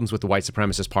problems with the white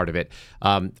supremacist part of it,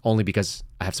 only because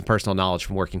I have some personal knowledge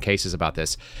from working cases about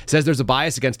this. It says there's a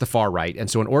bias against the far right, and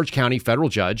so an Orange County federal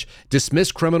judge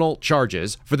dismissed criminal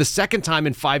charges for the second time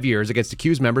in 5 years against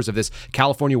accused members of this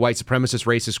California white supremacist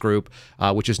racist group,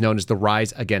 which is known as the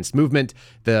Rise Against Movement.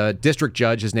 The district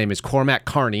judge, his name is Cormac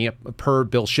Carney, per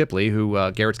Bill Shipley, who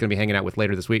Garrett's going to be hanging out with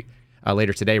later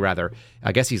today,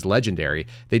 I guess he's legendary.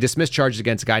 They dismissed charges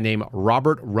against a guy named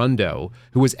Robert Rundo,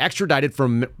 who was extradited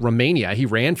from Romania. He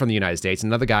ran from the United States.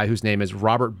 Another guy whose name is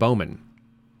Robert Bowman.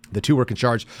 The two were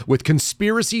charged with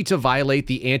conspiracy to violate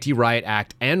the Anti-Riot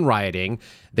Act and rioting.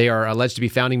 They are alleged to be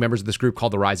founding members of this group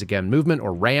called the Rise Again Movement,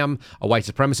 or RAM, a white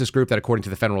supremacist group that, according to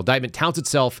the federal indictment, touts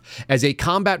itself as a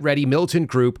combat-ready militant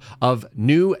group of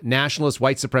new nationalist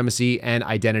white supremacy and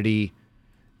identity.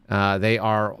 They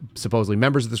are supposedly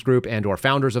members of this group and or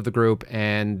founders of the group,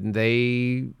 and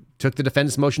they took the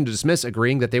defendant's motion to dismiss,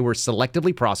 agreeing that they were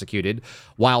selectively prosecuted,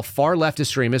 while far-left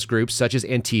extremist groups such as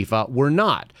Antifa were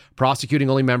not.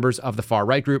 Prosecuting only members of the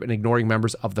far-right group and ignoring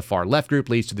members of the far-left group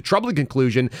leads to the troubling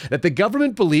conclusion that the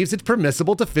government believes it's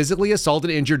permissible to physically assault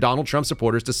and injure Donald Trump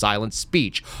supporters to silence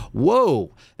speech.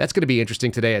 Whoa, that's going to be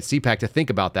interesting today at CPAC to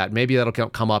think about that. Maybe that'll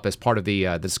come up as part of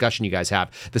the discussion you guys have.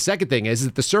 The second thing is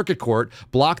that the circuit court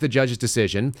blocked the judge's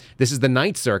decision. This is the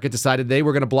Ninth Circuit decided they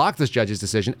were going to block this judge's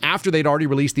decision after they'd already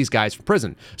released these guys from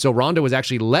prison. So Rondo was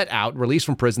actually released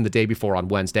from prison the day before on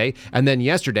Wednesday. And then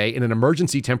yesterday, in an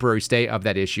emergency temporary stay of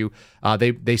that issue,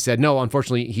 they said, no,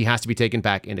 unfortunately, he has to be taken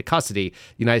back into custody. The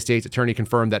United States attorney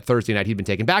confirmed that Thursday night he'd been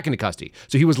taken back into custody.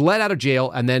 So he was let out of jail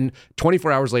and then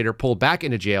 24 hours later pulled back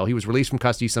into jail. He was released from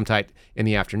custody sometime in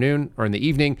the afternoon or in the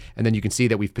evening. And then you can see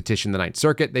that we've petitioned the Ninth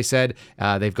Circuit. They said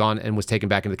they've gone and was taken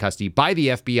back into custody by the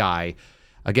FBI.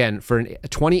 Again, for a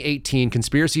 2018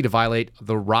 conspiracy to violate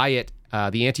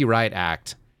the Anti-Riot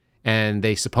Act, and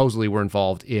they supposedly were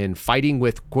involved in fighting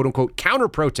with quote-unquote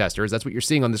counter-protesters. That's what you're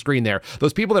seeing on the screen there.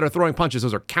 Those people that are throwing punches,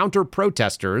 those are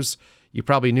counter-protesters. You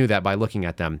probably knew that by looking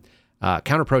at them.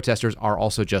 Counter-protesters are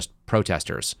also just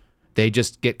protesters. They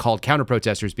just get called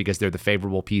counter-protesters because they're the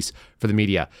favorable piece for the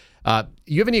media.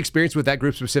 You have any experience with that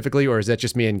group specifically, or is that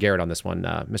just me and Garrett on this one,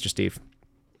 Mr. Steve?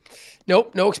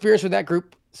 Nope, no experience with that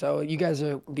group. So you guys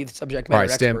will be the subject matter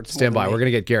experts. All right, stand by. We're going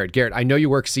to get Garrett. Garrett, I know you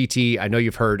work CT. I know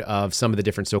you've heard of some of the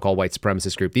different so-called white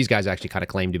supremacist group. These guys actually kind of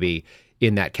claim to be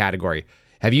in that category.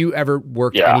 Have you ever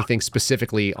worked anything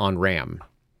specifically on RAM?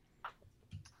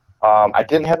 I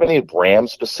didn't have any RAM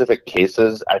specific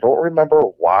cases. I don't remember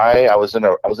why I was in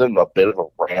a bit of a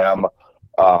RAM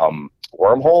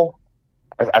wormhole.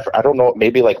 I don't know,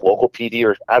 maybe like local PD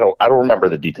or I don't remember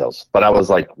the details, but I was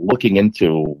like looking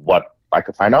into what I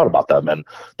could find out about them, and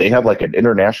they have like an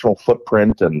international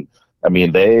footprint, and I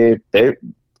mean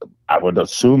I would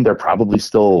assume they're probably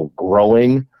still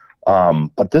growing,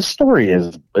 but this story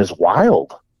is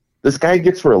wild. This guy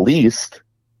gets released,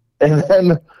 and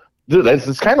then dude,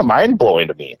 it's kind of mind blowing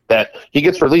to me that he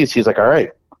gets released. He's like, all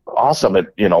right, awesome,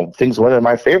 things went in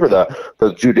my favor.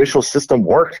 The judicial system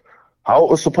worked how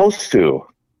it was supposed to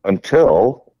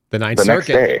until the Ninth Circuit. Next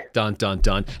day. Dun dun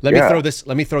dun. Let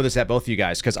me throw this at both of you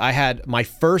guys, because I had my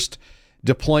first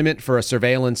deployment for a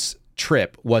surveillance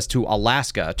trip was to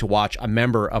Alaska to watch a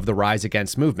member of the Rise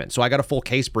Against movement. So I got a full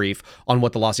case brief on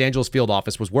what the Los Angeles field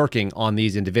office was working on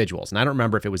these individuals. And I don't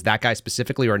remember if it was that guy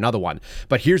specifically or another one,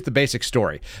 but here's the basic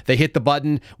story. They hit the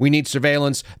button. We need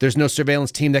surveillance. There's no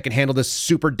surveillance team that can handle this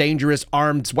super dangerous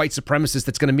armed white supremacist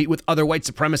that's going to meet with other white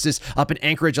supremacists up in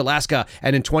Anchorage, Alaska.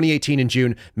 And in 2018 in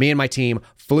June, me and my team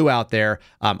flew out there.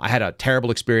 I had a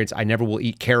terrible experience. I never will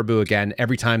eat caribou again.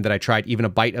 Every time that I tried even a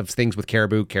bite of things with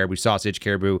caribou sausage,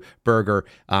 caribou burger,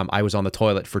 I was on the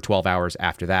toilet for 12 hours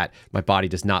after that. My body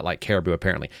does not like caribou,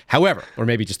 apparently. However, or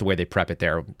maybe just the way they prep it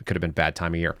there, it could have been a bad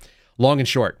time of year. Long and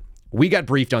short, we got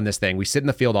briefed on this thing. We sit in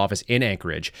the field office in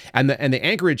Anchorage, and the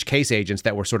Anchorage case agents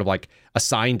that were sort of like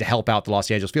assigned to help out the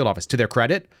Los Angeles field office, to their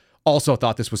credit, also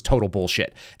thought this was total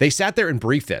bullshit. They sat there and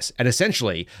briefed this, and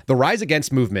essentially, the Rise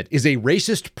Against movement is a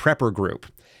racist prepper group.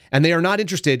 And they are not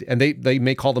interested, and they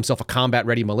may call themselves a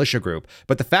combat-ready militia group,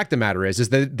 but the fact of the matter is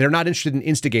that they're not interested in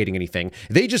instigating anything.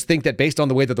 They just think that based on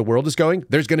the way that the world is going,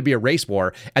 there's going to be a race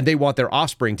war, and they want their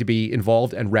offspring to be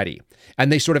involved and ready.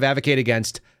 And they sort of advocate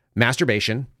against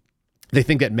masturbation. They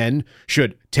think that men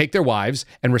should take their wives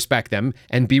and respect them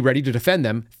and be ready to defend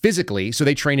them physically. So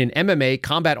they train in MMA,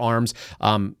 combat arms,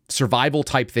 survival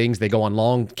type things. They go on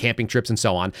long camping trips and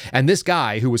so on. And this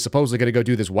guy who was supposedly going to go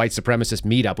do this white supremacist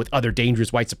meetup with other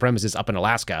dangerous white supremacists up in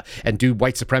Alaska and do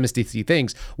white supremacy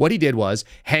things, what he did was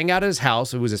hang out at his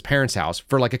house. It was his parents' house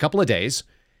for like a couple of days.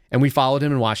 And we followed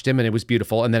him and watched him, and it was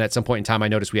beautiful. And then at some point in time, I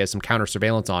noticed we had some counter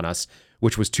surveillance on us,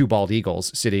 which was two bald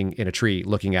eagles sitting in a tree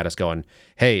looking at us going,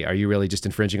 hey, are you really just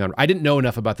infringing on... I didn't know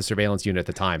enough about the surveillance unit at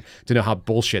the time to know how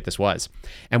bullshit this was.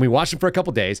 And we watched him for a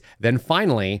couple days. Then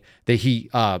finally, he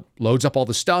loads up all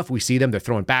the stuff. We see them. They're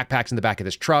throwing backpacks in the back of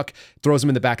this truck, throws them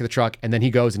in the back of the truck, and then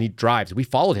he goes and he drives. We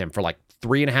followed him for like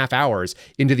 3.5 hours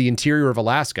into the interior of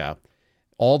Alaska,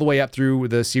 all the way up through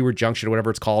the Seward Junction, or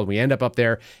whatever it's called. We end up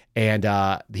there, and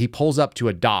he pulls up to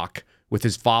a dock with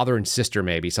his father and sister,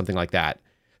 maybe, something like that,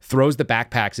 throws the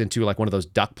backpacks into like one of those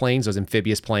duck planes, those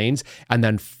amphibious planes, and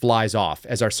then flies off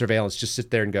as our surveillance just sits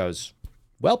there and goes,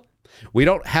 well, we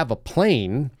don't have a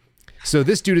plane, so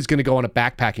this dude is going to go on a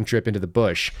backpacking trip into the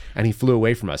bush, and he flew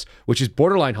away from us, which is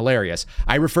borderline hilarious.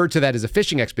 I referred to that as a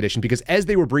fishing expedition because as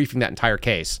they were briefing that entire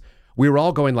case, we were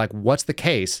all going like, what's the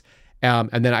case?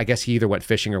 And then I guess he either went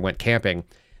fishing or went camping.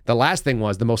 The last thing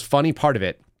was, the most funny part of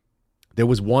it, there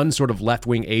was one sort of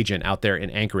left-wing agent out there in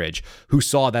Anchorage who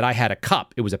saw that I had a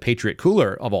cup. It was a Patriot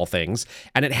cooler, of all things,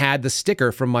 and it had the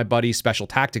sticker from my buddy's Special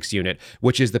Tactics unit,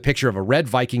 which is the picture of a red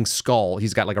Viking skull.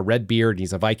 He's got like a red beard, and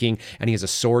he's a Viking, and he has a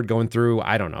sword going through.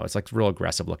 I don't know. It's like real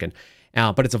aggressive looking.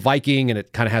 But it's a Viking, and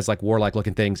it kind of has like warlike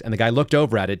looking things. And the guy looked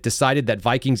over at it, decided that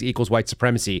Vikings equals white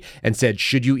supremacy, and said,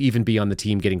 should you even be on the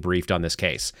team getting briefed on this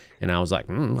case? And I was like,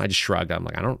 I just shrugged. I'm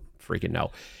like, I don't freaking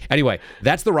know. Anyway,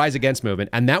 that's the Rise Against movement,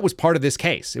 and that was part of this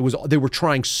case. They were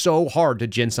trying so hard to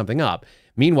gin something up.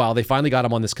 Meanwhile, they finally got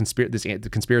him on this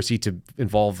conspiracy to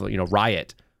involve,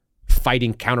 riot,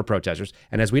 fighting counter protesters.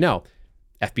 And as we know,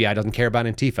 FBI doesn't care about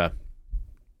Antifa.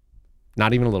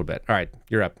 Not even a little bit. All right,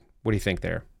 you're up. What do you think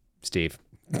there, Steve?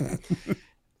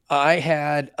 I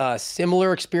had a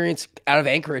similar experience out of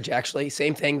Anchorage, actually.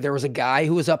 Same thing. There was a guy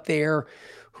who was up there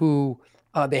who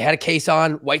they had a case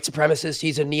on, white supremacist.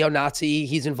 He's a neo-Nazi.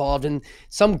 He's involved in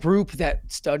some group that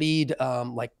studied,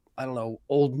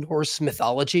 Old Norse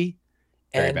mythology.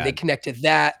 And they connected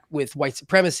that with white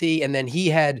supremacy. And then he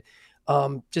had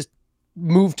just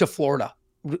moved to Florida,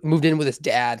 moved in with his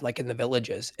dad, like in the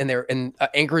villages. And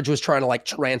Anchorage was trying to like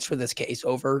transfer this case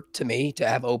over to me to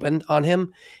have opened on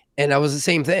him. And I was the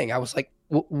same thing. I was like,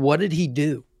 what did he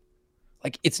do?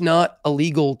 Like, it's not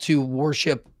illegal to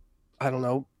worship,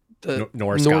 the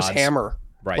Norse hammer.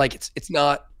 Right. Like that's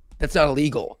not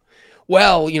illegal.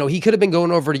 Well, he could have been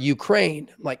going over to Ukraine.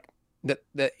 Like that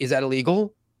is that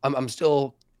illegal? I'm at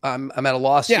a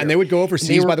loss. Yeah, here. And they would go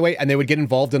overseas, by the way, and they would get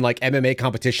involved in like MMA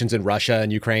competitions in Russia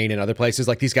and Ukraine and other places.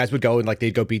 Like these guys would go and like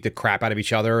they'd go beat the crap out of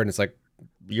each other, and it's like,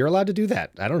 you're allowed to do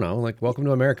that. I don't know. Like, welcome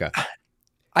to America.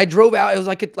 I drove out. It was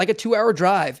like a 2-hour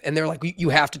drive, and they're like, you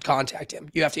have to contact him.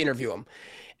 You have to interview him.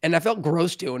 And I felt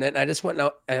gross doing it. And I just went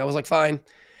out, and I was like, fine.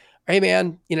 Hey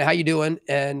man, how you doing?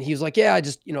 And he was like, yeah, I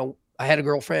just, I had a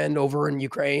girlfriend over in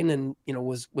Ukraine, and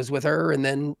was with her, and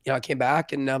then I came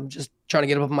back, and I'm just trying to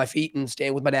get up on my feet and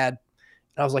staying with my dad.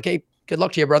 And I was like, hey, good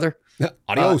luck to you, brother.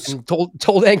 Adios. And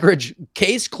told Anchorage,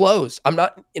 case closed. I'm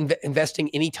not investing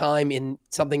any time in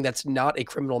something that's not a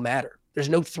criminal matter. There's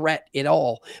no threat at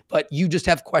all, but you just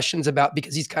have questions about,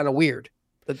 because he's kind of weird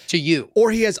to you.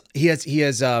 Or he has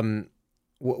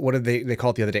what did they call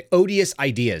it the other day? Odious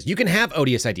ideas. You can have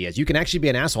odious ideas. You can actually be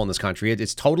an asshole in this country.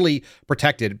 It's totally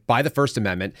protected by the First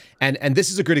Amendment. And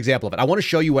this is a good example of it. I want to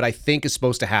show you what I think is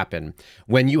supposed to happen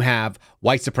when you have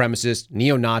white supremacists,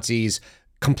 neo-Nazis,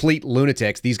 complete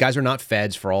lunatics. These guys are not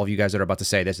feds, for all of you guys that are about to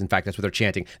say this. In fact, that's what they're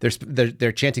chanting.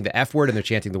 They're chanting the F word, and they're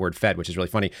chanting the word fed, which is really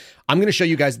funny. I'm going to show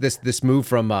you guys this move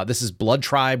from, this is Blood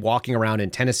Tribe walking around in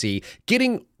Tennessee,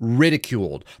 getting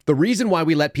ridiculed. The reason why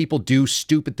we let people do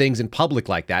stupid things in public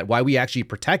like that, why we actually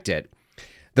protect it,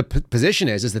 the position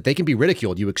is that they can be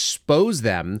ridiculed. You expose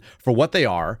them for what they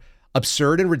are,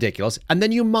 absurd and ridiculous, and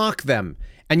then you mock them.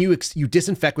 And you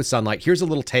disinfect with sunlight. Here's a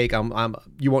little take.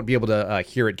 You won't be able to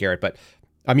hear it, Garrett, but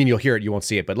I mean, you'll hear it, you won't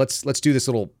see it, but let's do this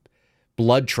little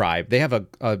Blood Tribe. They have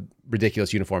a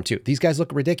ridiculous uniform too. These guys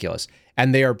look ridiculous,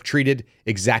 and they are treated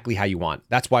exactly how you want.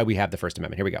 That's why we have the First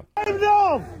Amendment. Here we go. Ashamed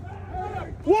of?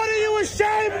 What are you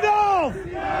ashamed of?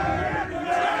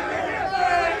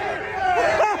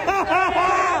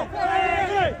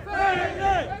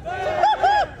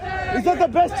 Is that the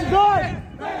best you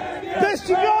got? Best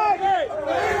you got?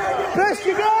 Best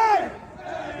you got?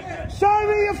 Show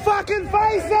me your fucking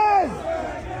faces!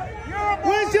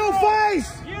 Where's your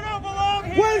face? You don't belong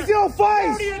here. Where's your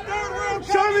face?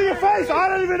 Show me your face. I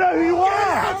don't even know who you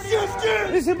are.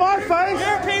 This is my face.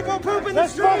 Your people poop in the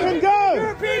street. Let's fucking go.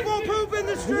 Your people poop in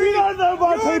the street. You don't know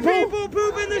my people. Your people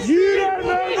poop in the street. You don't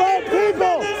know my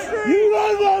people. You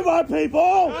don't know my people.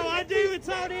 Oh, I do. It's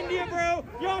out India, bro.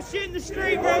 Y'all shit in the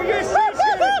street, bro. You're shit.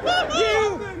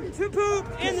 You to poop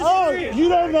in the street. Oh, you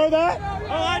don't know that?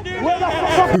 Oh, I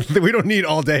do. We don't need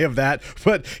all day of that,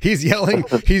 but he's yelling,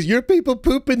 your people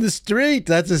poop in the street.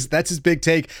 That's his big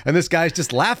take. And this guy's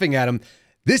just laughing at him.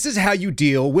 This is how you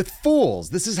deal with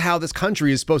fools. This is how this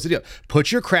country is supposed to deal.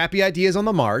 Put your crappy ideas on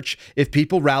the march. If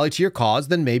people rally to your cause,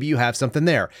 then maybe you have something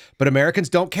there. But Americans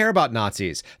don't care about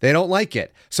Nazis. They don't like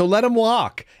it. So let them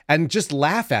walk and just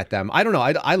laugh at them. I don't know.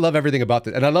 I love everything about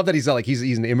this. And I love that he's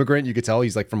an immigrant. You could tell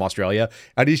he's like from Australia.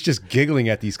 And he's just giggling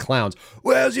at these clowns.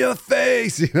 Where's your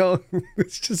face?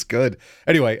 It's just good.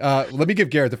 Anyway, let me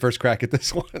give Garrett the first crack at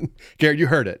this one. Garrett, you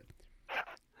heard it.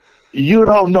 You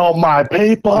don't know my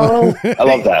people. I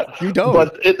love that. You don't.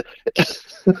 But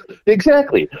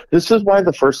exactly. This is why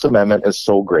the First Amendment is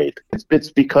so great.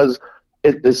 It's because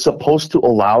it is supposed to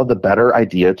allow the better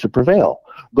idea to prevail.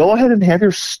 Go ahead and have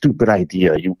your stupid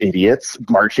idea, you idiots,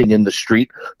 marching in the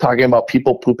street, talking about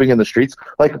people pooping in the streets.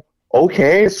 Like,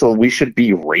 okay, so we should be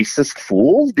racist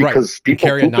fools because people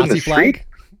carry poop a Nazi in the flag?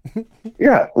 street?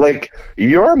 Yeah, like,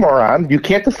 you're a moron. You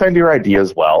can't defend your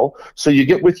ideas well, so you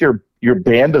get with your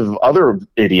band of other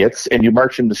idiots and you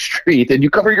march in the street and you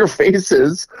cover your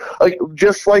faces, like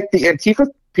just like the Antifa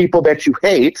people that you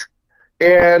hate,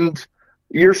 and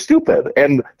you're stupid.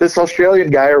 And this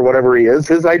Australian guy or whatever he is,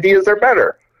 his ideas are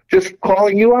better. Just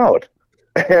calling you out.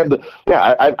 And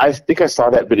yeah, I think I saw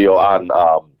that video on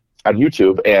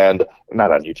YouTube, and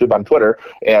not on YouTube, on Twitter,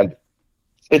 and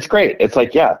it's great. It's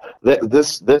like, yeah,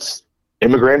 this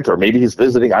immigrant, or maybe he's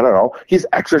visiting, I don't know, he's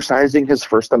exercising his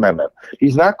First Amendment.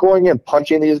 He's not going and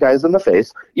punching these guys in the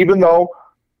face, even though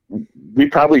we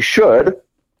probably should.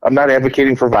 I'm not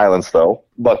advocating for violence, though.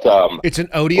 But it's an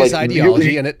odious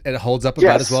ideology, and it holds up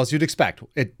about as well as you'd expect.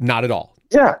 Not at all.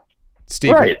 Yeah.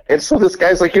 Steve. Right. And so this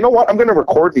guy's like, you know what? I'm going to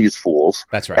record these fools.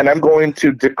 That's right. And I'm going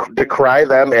to decry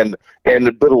them and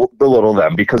belittle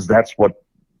them, because that's what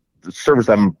serves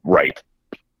them right.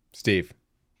 Steve.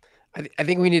 I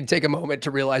think we need to take a moment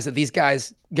to realize that these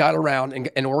guys got around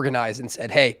and organized and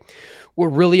said, hey, we're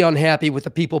really unhappy with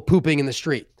the people pooping in the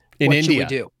street. What should we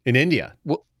do? In India.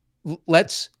 Well,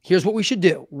 here's what we should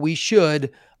do. We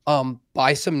should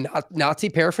buy some Nazi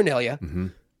paraphernalia,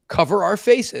 cover our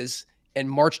faces, and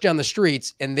march down the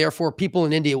streets, and therefore people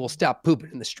in India will stop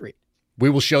pooping in the street. We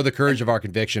will show the courage of our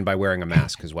conviction by wearing a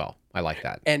mask as well. I like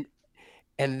that.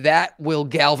 And that will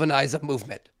galvanize a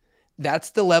movement.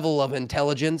 That's the level of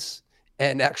intelligence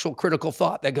and actual critical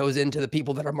thought that goes into the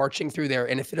people that are marching through there.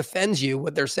 And if it offends you,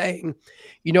 what they're saying,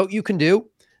 you know what you can do?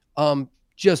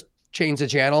 Just change the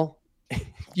channel.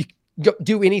 You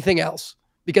do anything else,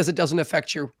 because it doesn't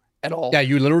affect at all. Yeah,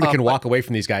 you literally can walk away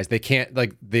from these guys. They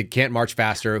can't march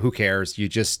faster. Who cares? You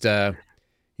just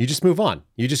move on.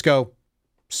 You just go,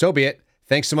 so be it.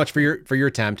 Thanks so much for your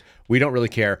attempt. We don't really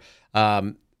care.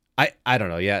 I don't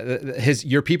know. Yeah,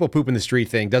 your people poop in the street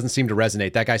thing doesn't seem to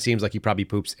resonate. That guy seems like he probably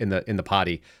poops in the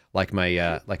potty, like my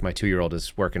 2-year-old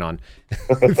is working on.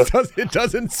 It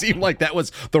doesn't seem like that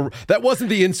wasn't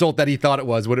the insult that he thought it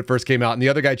was when it first came out. And the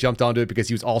other guy jumped onto it because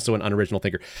he was also an unoriginal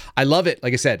thinker. I love it.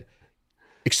 Like I said,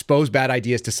 expose bad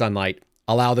ideas to sunlight.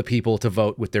 Allow the people to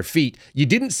vote with their feet. You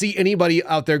didn't see anybody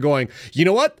out there going, you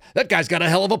know what? That guy's got a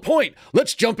hell of a point.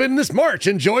 Let's jump in this march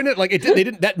and join it. Like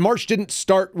that march didn't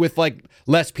start with like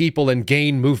less people and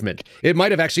gain movement. It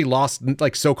might have actually lost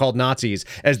like so-called Nazis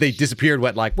as they disappeared.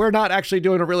 We're not actually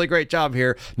doing a really great job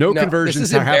here. No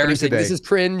conversions are happening today. This is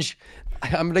cringe.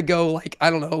 I'm gonna go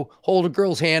hold a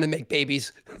girl's hand and make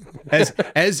babies.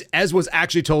 as was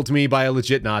actually told to me by a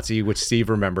legit Nazi, which Steve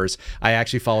remembers. I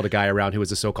actually followed a guy around who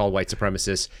was a so-called white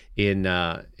supremacist in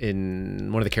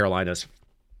one of the Carolinas.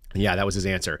 Yeah, that was his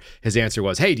answer. His answer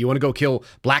was, "Hey, do you want to go kill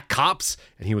black cops?"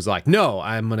 And he was like, "No,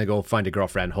 I'm gonna go find a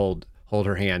girlfriend, hold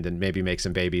her hand, and maybe make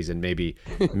some babies, and maybe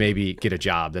get a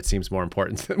job. That seems more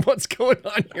important than what's going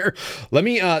on here." Let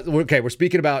me. Okay, we're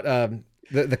speaking about.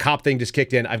 The cop thing just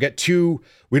kicked in. I've got two.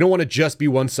 We don't want to just be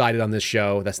one-sided on this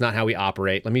show. That's not how we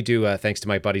operate. Let me do thanks to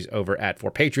my buddies over at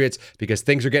 4Patriots, because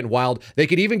things are getting wild. They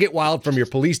could even get wild from your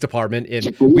police department.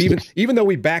 Even though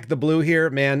we back the blue here,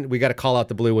 man, we got to call out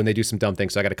the blue when they do some dumb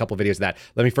things. So I got a couple videos of that.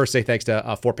 Let me first say thanks to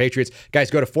 4Patriots.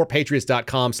 Guys, go to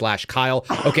 4patriots.com/Kyle.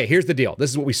 Okay, here's the deal. This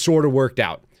is what we sort of worked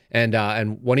out. And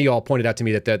one of y'all pointed out to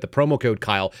me that the promo code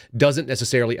Kyle doesn't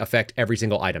necessarily affect every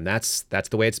single item. That's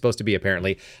the way it's supposed to be,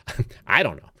 apparently. I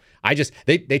don't know.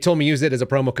 They told me use it as a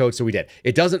promo code, so we did.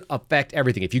 It doesn't affect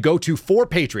everything. If you go to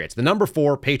 4Patriots, the number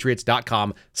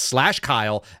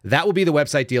 4patriots.com/Kyle, that will be the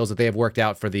website deals that they have worked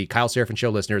out for the Kyle Seraphin Show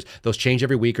listeners. Those change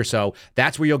every week or so.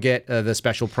 That's where you'll get the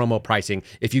special promo pricing.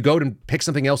 If you go to pick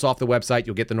something else off the website,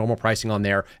 you'll get the normal pricing on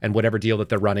there and whatever deal that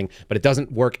they're running, but it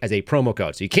doesn't work as a promo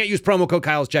code. So you can't use promo code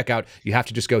Kyle's checkout. You have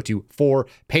to just go to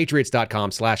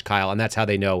 4patriots.com/Kyle, and that's how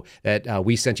they know that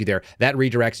we sent you there. That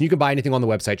redirects, and you can buy anything on the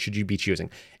website should you be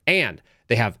choosing. And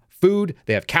they have food,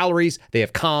 they have calories, they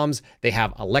have comms, they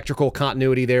have electrical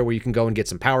continuity there where you can go and get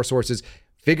some power sources.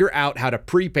 Figure out how to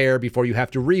prepare before you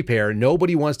have to repair.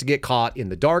 Nobody wants to get caught in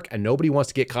the dark, and nobody wants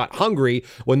to get caught hungry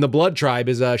when the Blood Tribe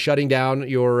is shutting down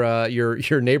your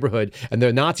neighborhood and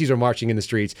the Nazis are marching in the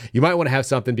streets. You might want to have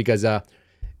something because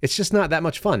it's just not that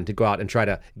much fun to go out and try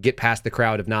to get past the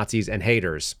crowd of Nazis and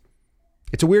haters.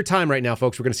 It's a weird time right now,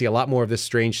 folks. We're going to see a lot more of this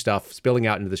strange stuff spilling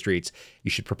out into the streets.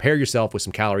 You should prepare yourself with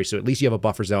some calories so at least you have a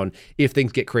buffer zone if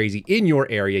things get crazy in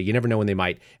your area. You never know when they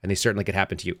might, and they certainly could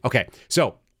happen to you. Okay,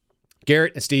 so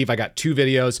Garrett and Steve, I got two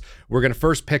videos. We're going to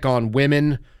first pick on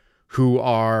women who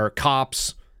are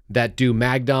cops that do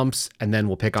mag dumps, and then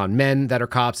we'll pick on men that are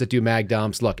cops that do mag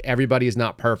dumps. Look, everybody is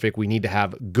not perfect. We need to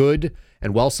have good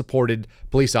and well-supported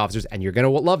police officers, and you're going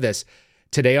to love this.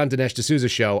 Today on Dinesh D'Souza's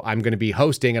show, I'm going to be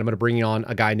hosting, and I'm going to bring on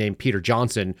a guy named Peter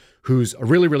Johnson, who's a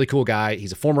really, really cool guy.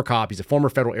 He's a former cop. He's a former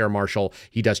federal air marshal.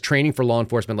 He does training for law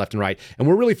enforcement left and right. And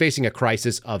we're really facing a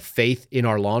crisis of faith in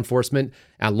our law enforcement.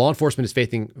 And law enforcement is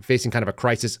facing kind of a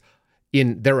crisis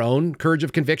in their own courage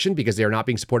of conviction because they are not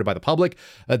being supported by the public.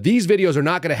 These videos are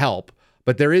not going to help,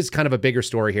 but there is kind of a bigger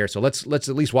story here. So let's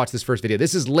at least watch this first video.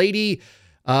 This is Lady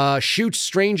shoots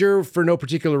stranger for no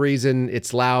particular reason.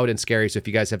 It's loud and scary. So if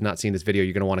you guys have not seen this video,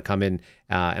 you're going to want to come in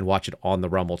and watch it on the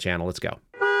Rumble channel. Let's go.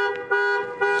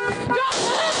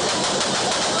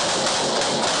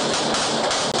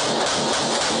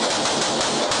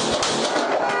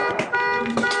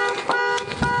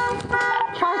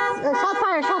 Shot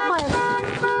fire.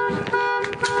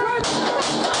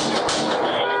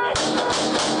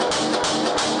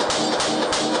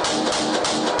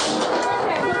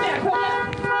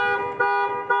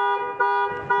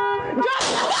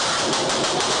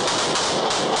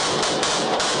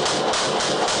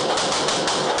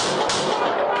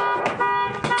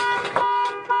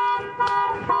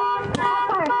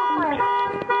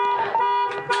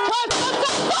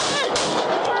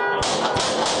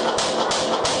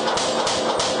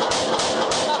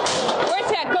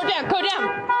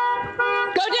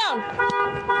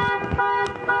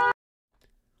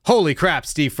 Holy crap,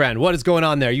 Steve Friend. What is going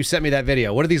on there? You sent me that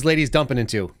video. What are these ladies dumping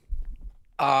into?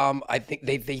 I think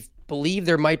they believe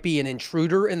there might be an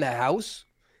intruder in the house,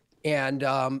 and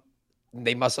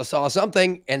they must have saw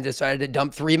something and decided to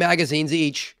dump 3 magazines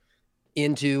each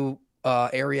into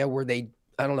area where they,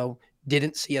 I don't know,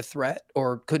 didn't see a threat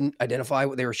or couldn't identify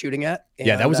what they were shooting at. And,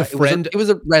 yeah, that was a friend. It was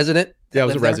a resident. Yeah, it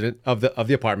was a resident of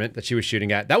the apartment that she was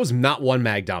shooting at. That was not one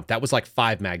mag dump. That was like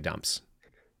 5 mag dumps.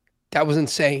 That was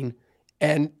insane.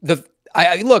 And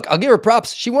look, I'll give her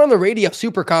props. She went on the radio,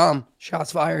 super calm,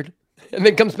 shots fired, and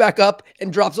then comes back up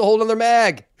and drops a whole other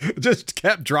mag. Just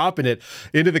kept dropping it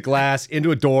into the glass,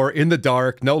 into a door, in the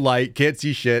dark, no light, can't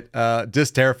see shit.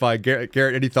 Just terrified. Garrett,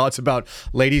 any thoughts about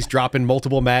ladies dropping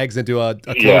multiple mags into a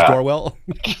closed door well?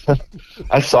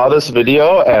 I saw this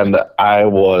video and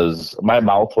my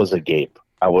mouth was agape.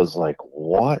 I was like,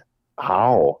 what?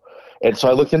 How? And so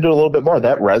I looked into it a little bit more.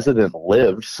 That resident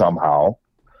lived somehow,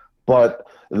 but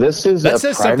that says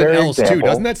something else example. too.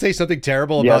 Doesn't that say something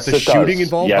terrible about the shooting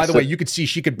involved? Yes, by the way, you could see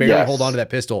she could barely hold on to that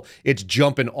pistol. It's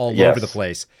jumping all over the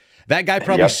place. That guy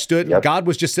probably stood. God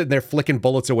was just sitting there flicking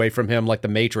bullets away from him like the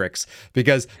Matrix,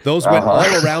 because those went all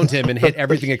around him and hit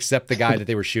everything except the guy that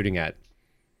they were shooting at.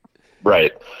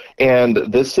 Right. And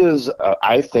this is,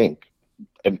 I think,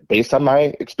 based on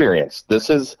my experience, this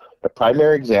is a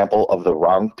primary example of the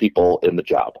wrong people in the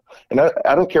job. And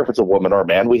I don't care if it's a woman or a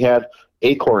man. We had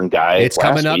Acorn guy. It's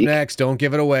coming up next. Don't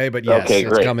give it away, but yes, okay,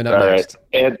 it's coming up next.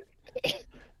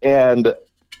 And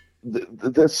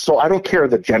this, so I don't care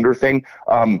the gender thing.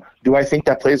 Do I think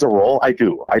that plays a role? I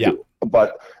do.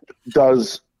 But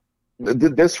does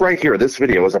this right here, this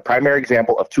video is a primary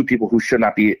example of two people who should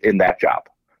not be in that job.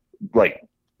 Like,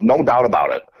 no doubt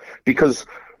about it. Because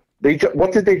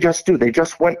what did they just do? They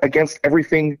just went against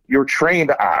everything you're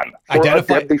trained on for a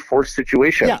deadly force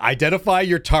situation. Yeah, identify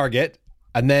your target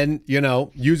and then,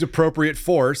 use appropriate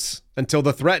force until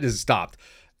the threat is stopped.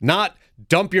 Not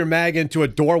dump your mag into a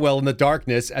door well in the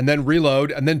darkness and then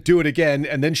reload and then do it again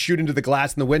and then shoot into the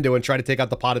glass in the window and try to take out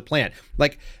the potted plant.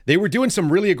 Like, they were doing some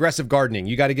really aggressive gardening.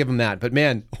 You got to give them that. But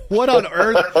man, what on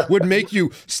earth would make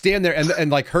you stand there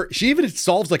and like her? She even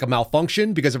solves like a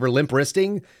malfunction because of her limp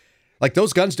wristing. Like,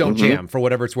 those guns don't jam for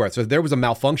whatever it's worth. So there was a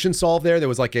malfunction solved there. There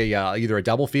was like either a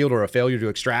double field or a failure to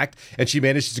extract. And she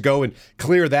managed to go and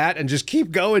clear that and just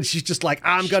keep going. She's just like,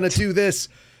 I'm going to do this.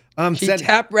 She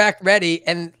tap rack ready.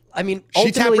 And I mean,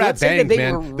 she tap rack banged,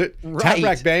 man. Right. Tap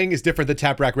rack bang is different than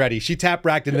tap rack ready. She tap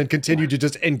racked and then continued to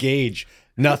just engage.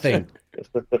 Nothing.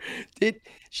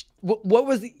 What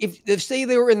was if say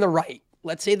they were in the right?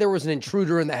 Let's say there was an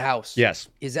intruder in the house. Yes.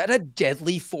 Is that a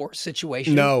deadly force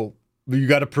situation? No. You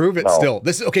got to prove it still.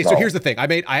 This is okay. So here's the thing.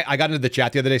 I got into the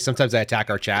chat the other day. Sometimes I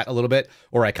attack our chat a little bit,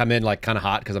 or I come in like kind of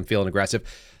hot because I'm feeling aggressive.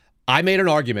 I made an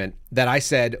argument that I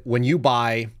said, when you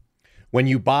buy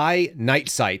night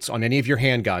sights on any of your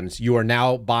handguns, you are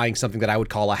now buying something that I would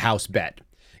call a house bet.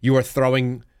 You are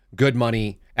throwing good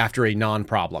money after a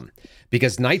non-problem,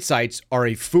 because night sights are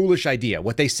a foolish idea.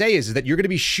 What they say is that you're going to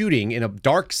be shooting in a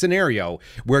dark scenario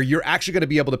where you're actually going to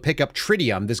be able to pick up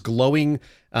tritium, this glowing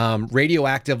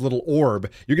radioactive little orb.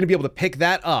 You're going to be able to pick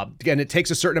that up, and it takes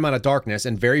a certain amount of darkness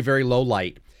and very, very low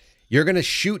light. You're going to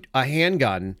shoot a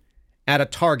handgun at a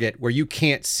target where you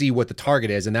can't see what the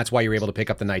target is, and that's why you're able to pick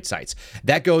up the night sights.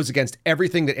 That goes against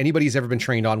everything that anybody's ever been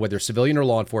trained on, whether civilian or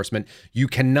law enforcement. You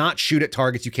cannot shoot at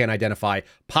targets you can't identify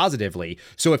positively.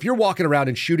 So if you're walking around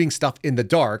and shooting stuff in the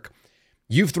dark,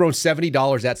 you've thrown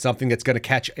 $70 at something that's going to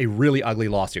catch a really ugly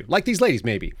lawsuit. Like these ladies,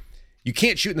 maybe. You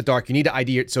can't shoot in the dark. You need to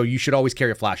ID it, so you should always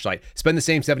carry a flashlight. Spend the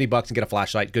same $70 and get a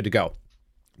flashlight. Good to go.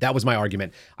 That was my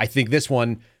argument. I think this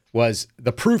one was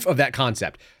the proof of that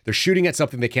concept. They're shooting at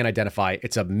something they can't identify.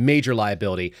 It's a major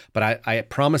liability, but I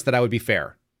promised that I would be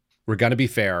fair. We're going to be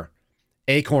fair.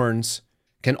 Acorns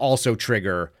can also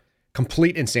trigger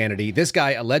complete insanity. This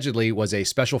guy allegedly was a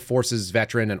special forces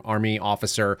veteran, an Army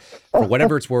officer. For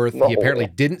whatever it's worth, he apparently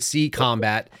didn't see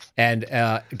combat, and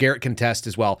Garrett can attest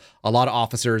as well. A lot of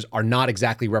officers are not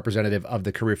exactly representative of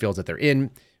the career fields that they're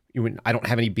in. I don't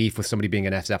have any beef with somebody being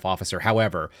an SF officer.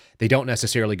 However, they don't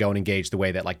necessarily go and engage the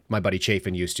way that like my buddy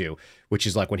Chafin used to, which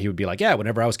is like when he would be like, yeah,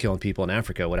 whenever I was killing people in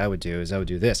Africa, what I would do is I would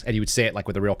do this. And he would say it like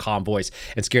with a real calm voice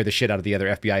and scare the shit out of the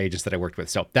other FBI agents that I worked with.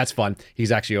 So that's fun. He's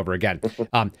actually over again.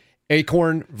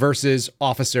 Acorn versus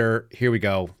officer. Here we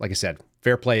go. Like I said,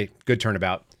 fair play, good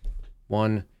turnabout.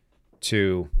 1,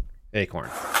 2, Acorn.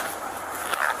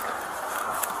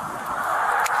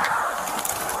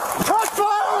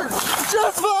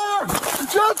 Shots fired!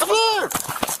 Shots fired!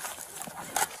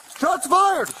 Shots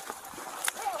fired!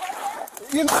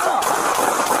 You know.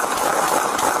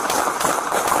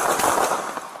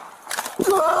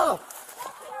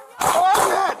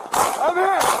 I'm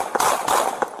hit!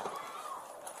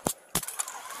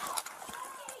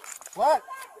 What?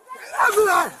 I'm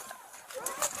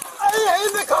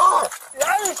in the car! I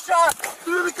was shot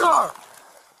through the car!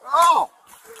 Oh!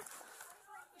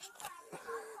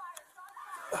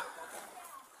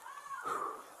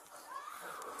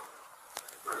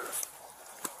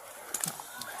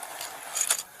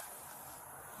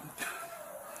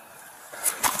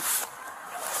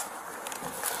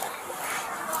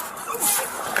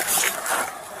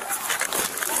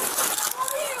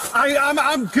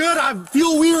 I'm good. I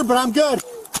feel weird, but I'm good.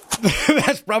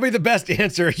 That's probably the best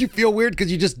answer. You feel weird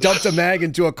because you just dumped a mag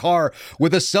into a car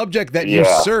with a subject that you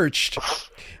searched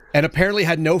and apparently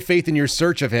had no faith in your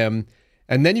search of him.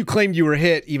 And then you claimed you were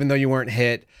hit even though you weren't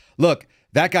hit. Look,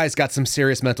 that guy's got some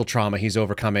serious mental trauma he's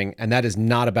overcoming, and that is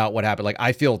not about what happened. Like,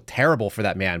 I feel terrible for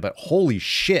that man, but holy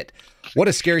shit, what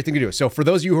a scary thing to do. So for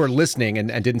those of you who are listening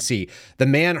and didn't see, the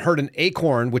man heard an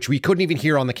acorn, which we couldn't even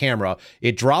hear on the camera.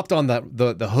 It dropped on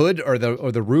the hood or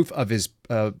the roof of his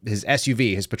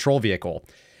SUV, his patrol vehicle.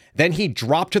 Then he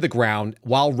dropped to the ground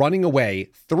while running away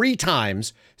 3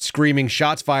 times, screaming,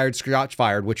 shots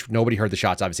fired, which nobody heard the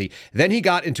shots, obviously. Then he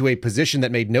got into a position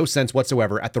that made no sense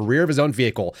whatsoever at the rear of his own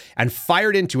vehicle and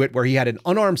fired into it where he had an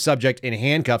unarmed subject in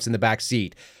handcuffs in the back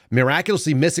seat,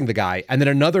 miraculously missing the guy. And then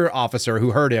another officer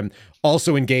who heard him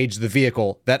also engaged the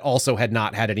vehicle that also had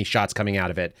not had any shots coming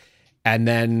out of it. And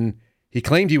then he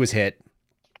claimed he was hit.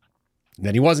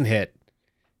 Then he wasn't hit.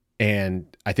 And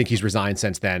I think he's resigned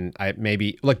since then.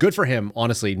 Good for him,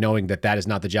 honestly, knowing that is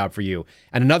not the job for you.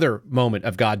 And another moment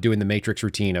of God doing the Matrix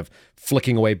routine of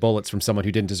flicking away bullets from someone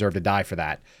who didn't deserve to die for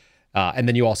that. And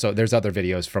then there's other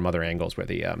videos from other angles where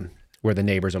the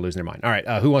neighbors are losing their mind. All right,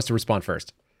 who wants to respond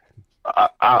first?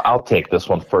 I'll take this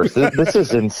one first. This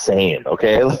is insane.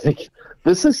 Okay,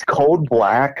 this is code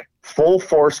black, full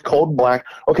force code black.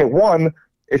 Okay, one,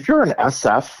 if you're an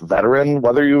SF veteran,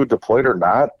 whether you deployed or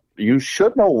not, you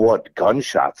should know what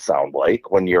gunshots sound like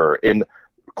when you're in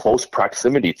close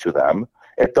proximity to them.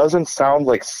 It doesn't sound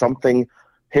like something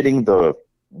hitting the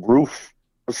roof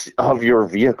of your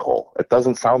vehicle. It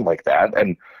doesn't sound like that.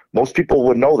 And most people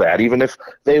would know that, even if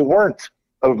they weren't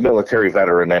a military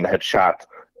veteran and had shot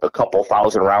a couple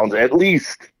thousand rounds at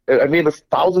least. I mean, there's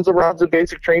thousands of rounds of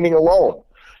basic training alone.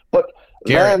 But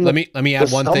Garrett, let me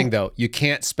add one thing, though. You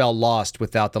can't spell lost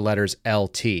without the letters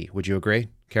LT. Would you agree?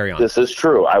 Carry on. This is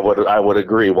true. I would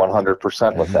agree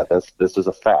 100% with that. This is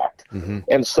a fact. Mm-hmm.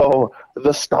 And so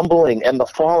the stumbling and the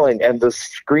falling and the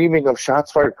screaming of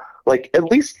shots fired, like at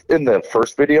least in the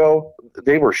first video,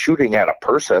 they were shooting at a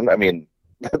person. I mean,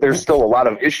 there's still a lot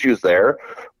of issues there,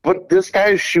 but this guy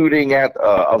is shooting at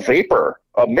a vapor,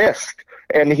 a mist,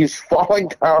 and he's falling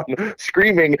down,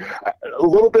 screaming. A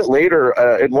little bit later,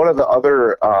 in one of the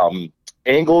other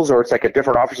angles, or it's like a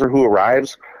different officer who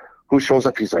arrives, who shows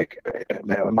up, he's like,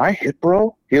 am I hit,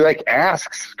 bro? He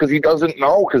asks because he doesn't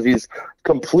know, because he's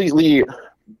completely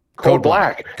code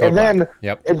black. And then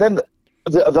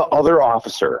the other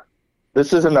officer,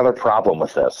 this is another problem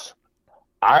with this.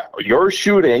 You're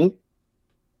shooting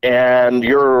and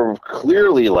you're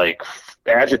clearly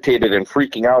agitated and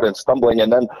freaking out and stumbling,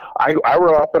 and then I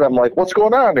run up and I'm like, what's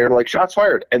going on? They're like, shots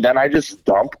fired. And then I just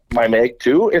dump my Mag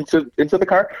 2 into the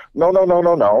car.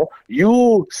 No.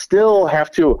 You still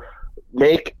have to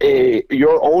make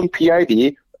your own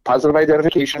PID, positive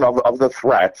identification of the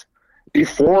threat,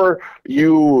 before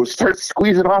you start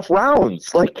squeezing off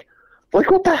rounds. Like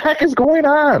what the heck is going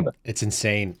on? It's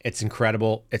insane. It's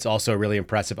incredible. It's also really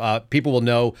impressive. People will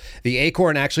know the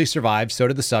acorn actually survived. So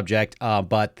did the subject.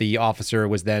 But the officer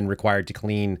was then required to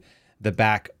clean the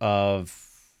back of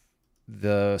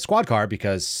the squad car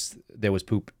because there was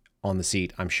poop on the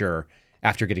seat, I'm sure,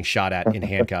 after getting shot at in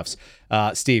handcuffs.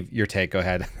 Steve, your take. Go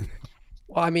ahead.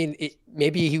 Well, I mean,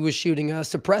 maybe he was shooting a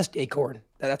suppressed acorn.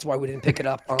 That's why we didn't pick it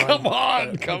up on. Come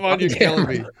on, you're killing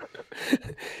me.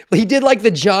 He did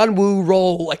the John Woo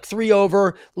roll, 3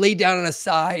 over, laid down on his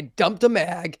side, dumped a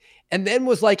mag, and then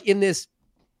was in this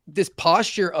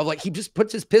posture of he just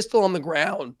puts his pistol on the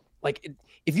ground.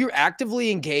 If you're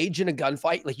actively engaged in a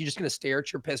gunfight, you're just gonna stare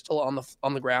at your pistol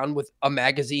on the ground with a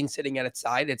magazine sitting at its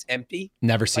side. It's empty.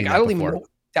 Never seen that I don't before. even know what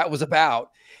that was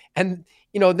about. And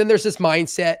then there's this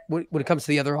mindset when it comes to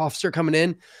the other officer coming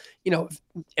in.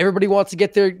 Everybody wants to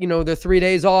get their 3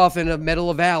 days off and a Medal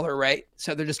of Valor, right?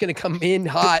 So they're just going to come in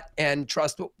hot and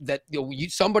trust that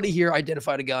somebody here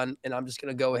identified a gun, and I'm just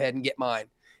going to go ahead and get mine.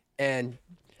 And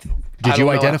did you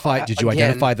identify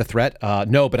the threat?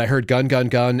 No, but I heard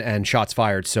gun, and shots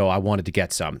fired, so I wanted to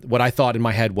get some. What I thought in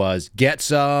my head was get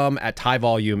some at high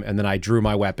volume, and then I drew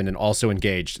my weapon and also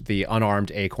engaged the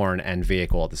unarmed acorn and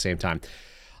vehicle at the same time.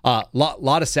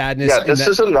 Lot of sadness. Yeah, this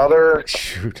is another.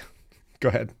 Shoot. Go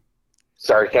ahead.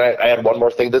 Sorry, can I add one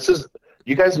more thing?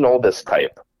 You guys know this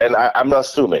type, and I'm not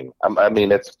assuming. I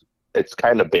mean, it's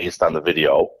kind of based on the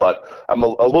video, but I'm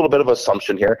a little bit of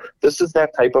assumption here. This is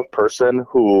that type of person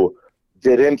who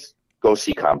didn't go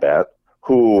see combat,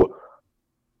 who,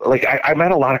 I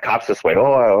met a lot of cops this way.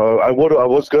 Oh, I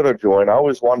was going to join. I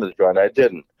always wanted to join. I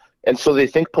didn't. And so they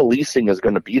think policing is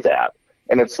going to be that.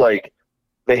 And it's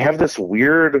they have this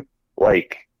weird,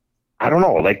 I don't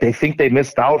know, like they think they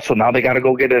missed out, so now they got to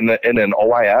go get in an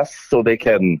OIS so they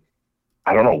can,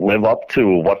 I don't know, live up to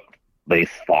what they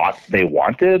thought they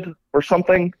wanted or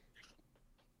something.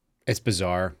 It's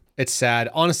bizarre. It's sad.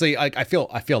 Honestly, I feel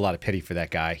a lot of pity for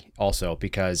that guy also,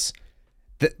 because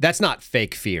that's not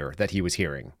fake fear that he was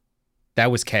hearing. That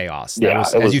was chaos. That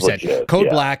was, as you legit, said, Code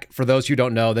Black, for those who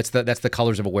don't know, that's the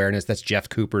colors of awareness. That's Jeff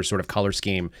Cooper's sort of color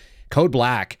scheme. Code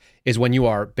Black is when you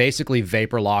are basically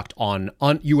vapor locked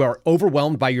you are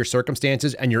overwhelmed by your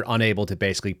circumstances and you're unable to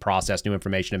basically process new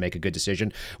information and make a good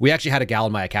decision. We actually had a gal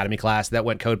in my academy class that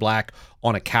went Code Black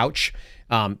on a couch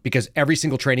because every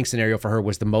single training scenario for her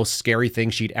was the most scary thing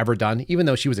she'd ever done. Even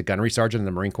though she was a gunnery sergeant in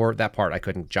the Marine Corps, that part I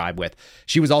couldn't jive with.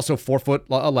 She was also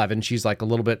 4'11". She's like a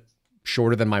little bit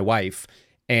shorter than my wife,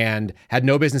 and had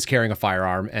no business carrying a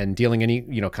firearm, and dealing any,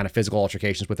 kind of physical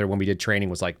altercations with her when we did training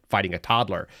was like fighting a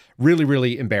toddler. Really,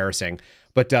 really embarrassing.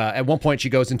 But at one point she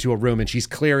goes into a room and she's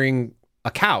clearing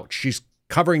a couch. She's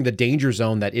covering the danger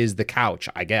zone that is the couch,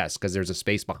 I guess, because there's a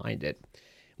space behind it.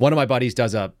 One of my buddies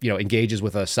does engages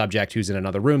with a subject who's in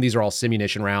another room. These are all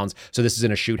simunition rounds. So this is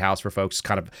in a shoot house for folks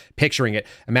kind of picturing it.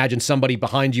 Imagine somebody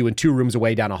behind you and 2 rooms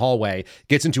away down a hallway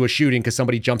gets into a shooting because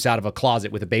somebody jumps out of a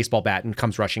closet with a baseball bat and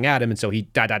comes rushing at him. And so he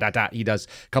does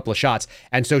a couple of shots.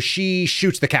 And so she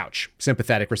shoots the couch,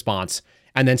 sympathetic response,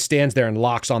 and then stands there and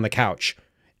locks on the couch.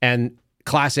 And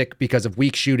classic, because of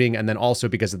weak shooting, and then also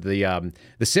because of the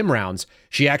sim rounds,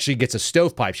 she actually gets a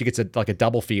stovepipe. She gets a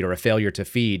double feed or a failure to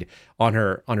feed on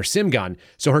her sim gun.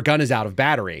 So her gun is out of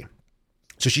battery.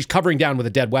 So she's covering down with a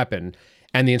dead weapon,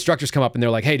 and the instructors come up and they're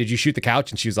like, "Hey, did you shoot the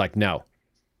couch?" And she was like, "No."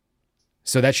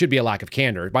 So that should be a lack of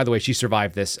candor. By the way, she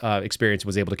survived this experience,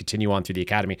 was able to continue on through the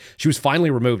academy. She was finally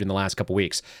removed in the last couple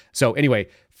weeks. So anyway,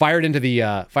 fired into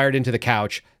the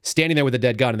couch, standing there with a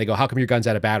dead gun, and they go, "How come your gun's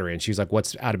out of battery?" And she's like,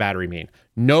 "What's out of battery mean?"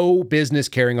 No business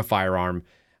carrying a firearm.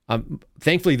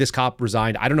 Thankfully, this cop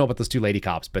resigned. I don't know about those 2 lady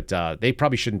cops, but they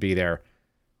probably shouldn't be there.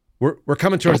 We're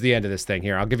coming towards the end of this thing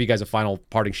here. I'll give you guys a final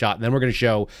parting shot, and then we're going to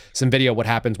show some video of what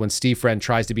happens when Steve Friend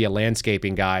tries to be a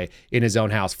landscaping guy in his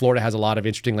own house. Florida has a lot of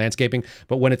interesting landscaping,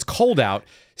 but when it's cold out,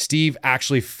 Steve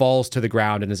actually falls to the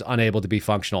ground and is unable to be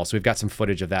functional. So we've got some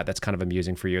footage of that. That's kind of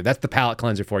amusing for you. That's the palate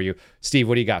cleanser for you. Steve,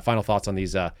 what do you got? Final thoughts on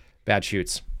these bad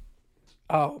shoots?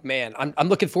 Oh man, I'm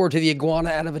looking forward to the iguana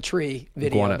out of a tree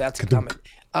video. That's coming.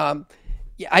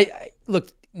 I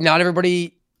look, not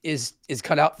everybody is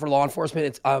cut out for law enforcement.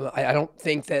 It's I don't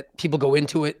think that people go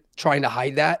into it trying to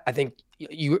hide that. I think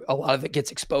a lot of it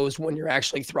gets exposed when you're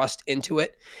actually thrust into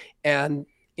it, and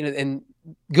and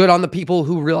good on the people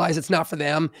who realize it's not for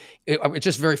them. It's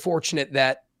just very fortunate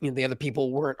that the other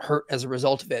people weren't hurt as a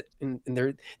result of it. And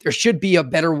there should be a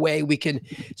better way we can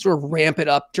sort of ramp it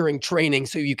up during training,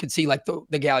 so you could see like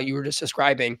the gal you were just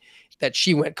describing, that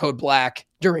she went Code Black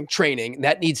during training.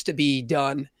 That needs to be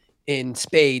done in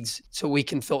spades, so we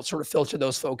can filter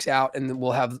those folks out, and then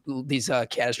we'll have these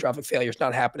catastrophic failures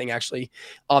not happening actually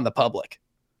on the public.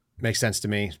 Makes sense to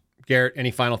me. Garrett,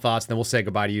 any final thoughts? And then we'll say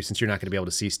goodbye to you, since you're not going to be able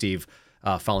to see Steve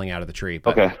falling out of the tree.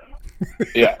 But... Okay.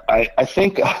 Yeah, I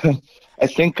think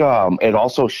it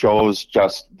also shows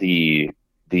just the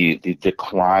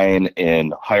decline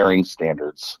in hiring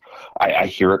standards. I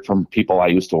hear it from people I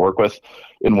used to work with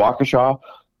in Waukesha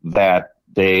that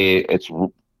it's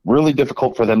really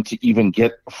difficult for them to even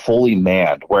get fully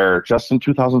manned, where just in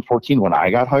 2014, when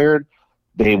I got hired,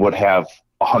 they would have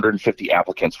 150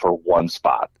 applicants for 1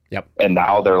 spot. Yep. And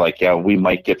now they're like, yeah, we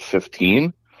might get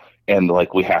 15, and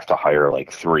like we have to hire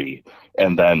like 3.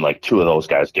 And then like 2 of those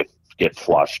guys get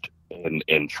flushed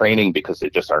in training because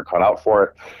they just aren't cut out for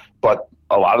it. But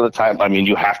a lot of the time, I mean,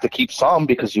 you have to keep some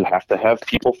because you have to have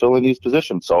people filling these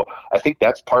positions. So I think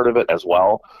that's part of it as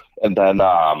well. And then,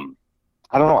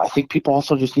 I don't know. I think people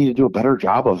also just need to do a better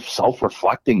job of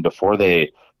self-reflecting before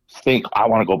they think, I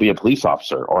want to go be a police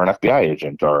officer or an FBI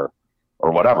agent or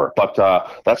whatever. But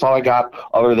that's all I got.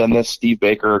 Other than this, Steve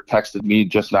Baker texted me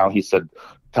just now. He said,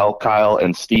 "Tell Kyle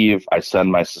and Steve I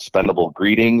send my suspendable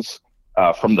greetings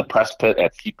from the press pit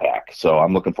at CPAC." So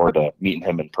I'm looking forward to meeting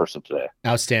him in person today.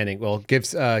 Outstanding. Well, give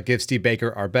Steve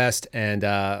Baker our best, and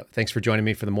thanks for joining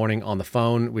me for the morning on the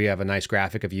phone. We have a nice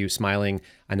graphic of you smiling.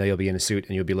 I know you'll be in a suit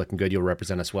and you'll be looking good. You'll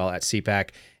represent us well at CPAC.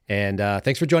 And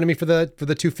thanks for joining me for the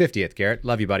 250th, Garrett.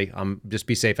 Love you, buddy. Just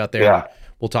be safe out there. Yeah.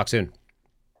 We'll talk soon.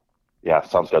 Yeah,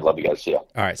 sounds good. Love you guys. See ya.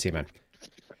 All right, see you, man.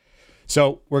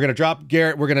 So we're going to drop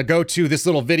Garrett. We're going to go to this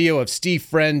little video of Steve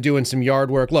Friend doing some yard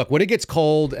work. Look, when it gets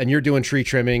cold and you're doing tree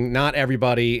trimming, not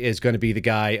everybody is going to be the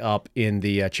guy up in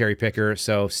the cherry picker.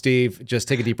 So Steve, just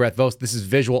take a deep breath. This is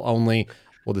visual only.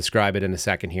 We'll describe it in a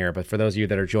second here. But for those of you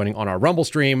that are joining on our Rumble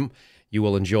stream, you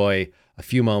will enjoy a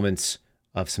few moments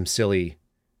of some silly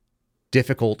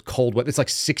difficult cold weather. It's like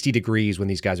 60 degrees when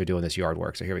these guys are doing this yard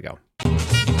work. So here we go.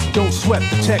 Don't sweat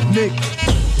the technique.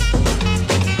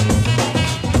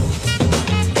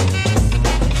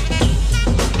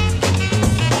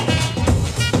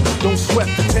 Don't sweat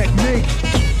the technique.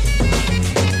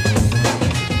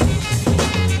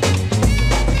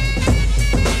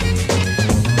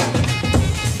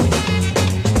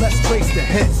 Let's trace the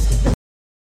hits.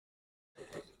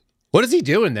 What is he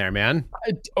doing there, man?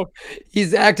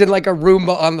 He's acting like a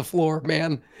Roomba on the floor,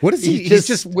 man. What is he? He's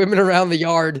just swimming around the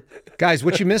yard. Guys,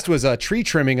 what you missed was a tree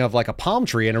trimming of like a palm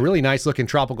tree in a really nice looking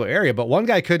tropical area, but one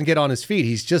guy couldn't get on his feet.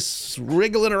 He's just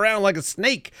wriggling around like a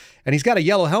snake, and he's got a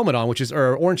yellow helmet on,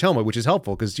 or orange helmet, which is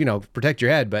helpful because, protect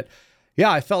your head. But yeah,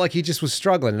 I felt like he just was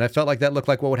struggling, and I felt like that looked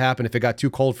like what would happen if it got too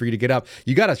cold for you to get up.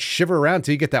 You got to shiver around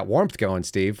till you get that warmth going,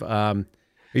 Steve. Are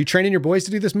you training your boys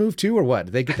to do this move too, or what?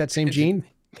 Do they get that same gene?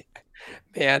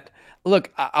 Man, look,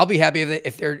 I'll be happy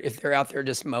if they're out there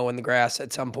just mowing the grass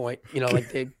at some point. Like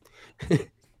they.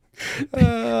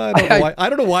 I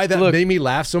don't know why that made me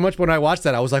laugh so much when I watched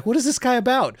that. I was like, "What is this guy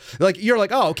about?" Like you're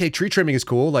like, "Oh, okay, tree trimming is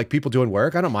cool. Like people doing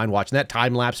work. I don't mind watching that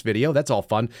time lapse video. That's all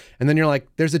fun." And then you're like,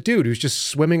 "There's a dude who's just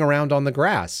swimming around on the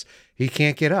grass. He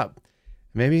can't get up.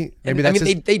 Maybe that's."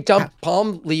 They dumped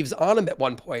palm leaves on him at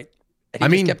one point.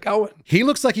 And he just kept going. He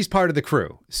looks like he's part of the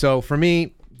crew. So for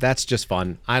me, that's just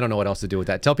fun. I don't know what else to do with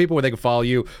that. Tell people where they can follow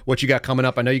you, what you got coming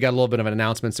up. I know you got a little bit of an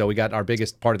announcement, so we got our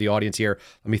biggest part of the audience here.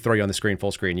 Let me throw you on the screen,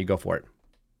 full screen. You go for it.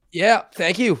 Yeah,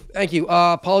 thank you.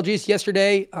 Apologies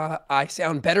yesterday. I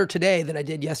sound better today than I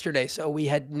did yesterday. So we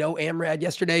had no AMRAD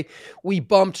yesterday. We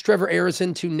bumped Trevor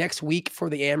Arison to next week for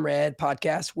the AMRAD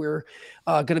podcast. We're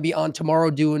going to be on tomorrow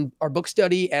doing our book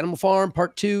study, Animal Farm,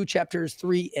 Part 2, Chapters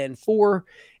 3 and 4.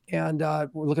 And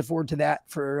we're looking forward to that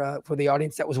for the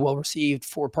audience. That was well received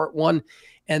for Part 1.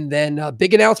 And then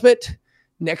big announcement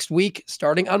next week,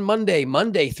 starting on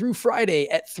Monday through Friday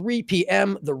at 3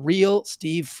 p.m. The Real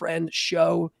Steve Friend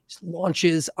Show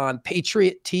launches on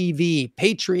Patriot TV,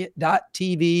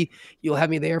 patriot.tv. You'll have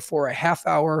me there for a half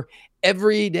hour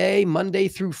every day, Monday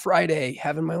through Friday,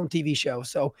 having my own TV show.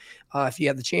 So if you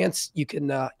have the chance, you can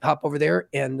hop over there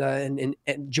and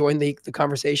join the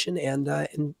conversation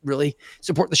and really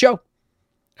support the show.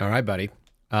 All right, buddy.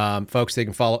 Folks, they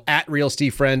can follow at Real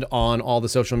Steve Friend on all the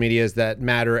social medias that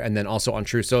matter. And then also on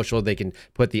True Social, they can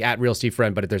put the at Real Steve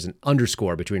Friend, but there's an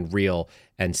underscore between Real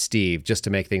and Steve just to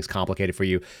make things complicated for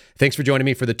you. Thanks for joining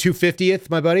me for the 250th,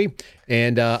 my buddy.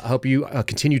 And I hope you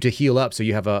continue to heal up so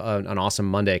you have an awesome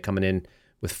Monday coming in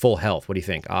with full health. What do you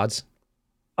think? Odds?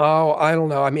 Oh, I don't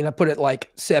know. I mean, I put it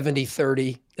like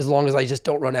 70-30 as long as I just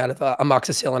don't run out of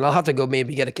amoxicillin. I'll have to go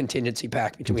maybe get a contingency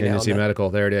pack between now and then. Contingency Medical.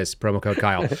 There it is. Promo code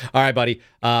Kyle. All right, buddy.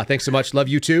 Thanks so much. Love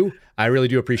you too. I really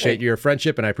do appreciate your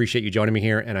friendship, and I appreciate you joining me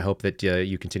here, and I hope that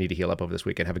you continue to heal up over this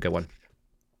weekend. Have a good one.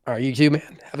 All right, you too,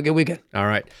 man. Have a good weekend. All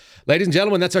right. Ladies and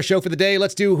gentlemen, that's our show for the day.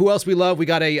 Let's do Who Else We Love. We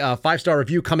got a 5-star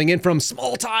review coming in from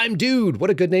Small Time Dude. What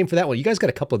a good name for that one. You guys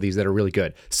got a couple of these that are really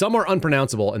good. Some are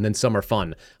unpronounceable, and then some are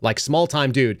fun. Like Small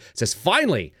Time Dude says,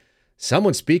 finally,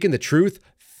 someone speaking the truth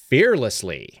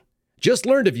fearlessly. Just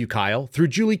learned of you, Kyle, through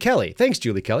Julie Kelly. Thanks,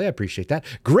 Julie Kelly. I appreciate that.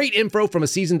 Great info from a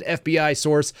seasoned FBI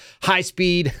source. High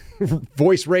speed,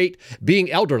 voice rate,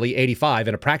 being elderly, 85,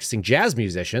 and a practicing jazz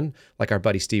musician, like our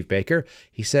buddy Steve Baker.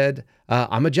 He said,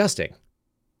 I'm adjusting.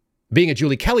 Being a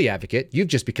Julie Kelly advocate, you've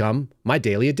just become my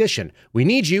daily addition. We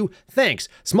need you. Thanks.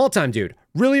 Small Time Dude.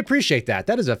 Really appreciate that.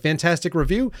 That is a fantastic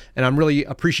review, and I'm really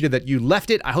appreciative that you left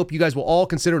it. I hope you guys will all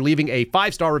consider leaving a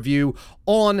 5-star review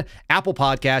on Apple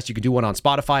Podcasts. You can do one on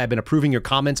Spotify. I've been approving your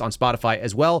comments on Spotify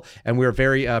as well, and we're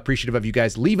very appreciative of you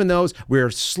guys leaving those. We're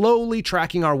slowly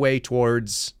tracking our way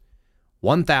towards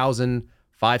 1,000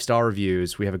 5-star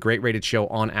reviews. We have a great rated show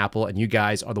on Apple, and you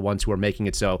guys are the ones who are making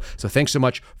it so. So thanks so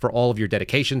much for all of your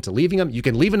dedication to leaving them. You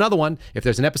can leave another one. If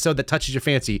there's an episode that touches your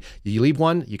fancy, you leave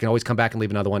one, you can always come back and leave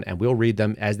another one, and we'll read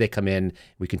them as they come in.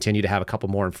 We continue to have a couple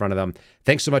more in front of them.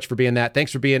 Thanks so much for being that.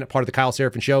 Thanks for being a part of the Kyle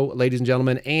Seraphin Show, ladies and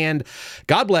gentlemen, and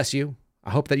God bless you.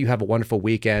 I hope that you have a wonderful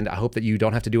weekend. I hope that you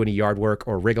don't have to do any yard work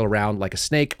or wriggle around like a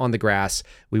snake on the grass.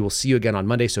 We will see you again on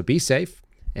Monday, so be safe.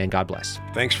 And God bless.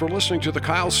 Thanks for listening to The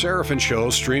Kyle Seraphin Show,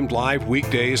 streamed live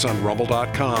weekdays on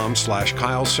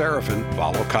rumble.com/Kyle Seraphin.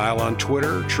 Follow Kyle on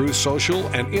Twitter, Truth Social,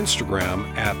 and Instagram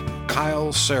at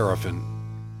Kyle Seraphin.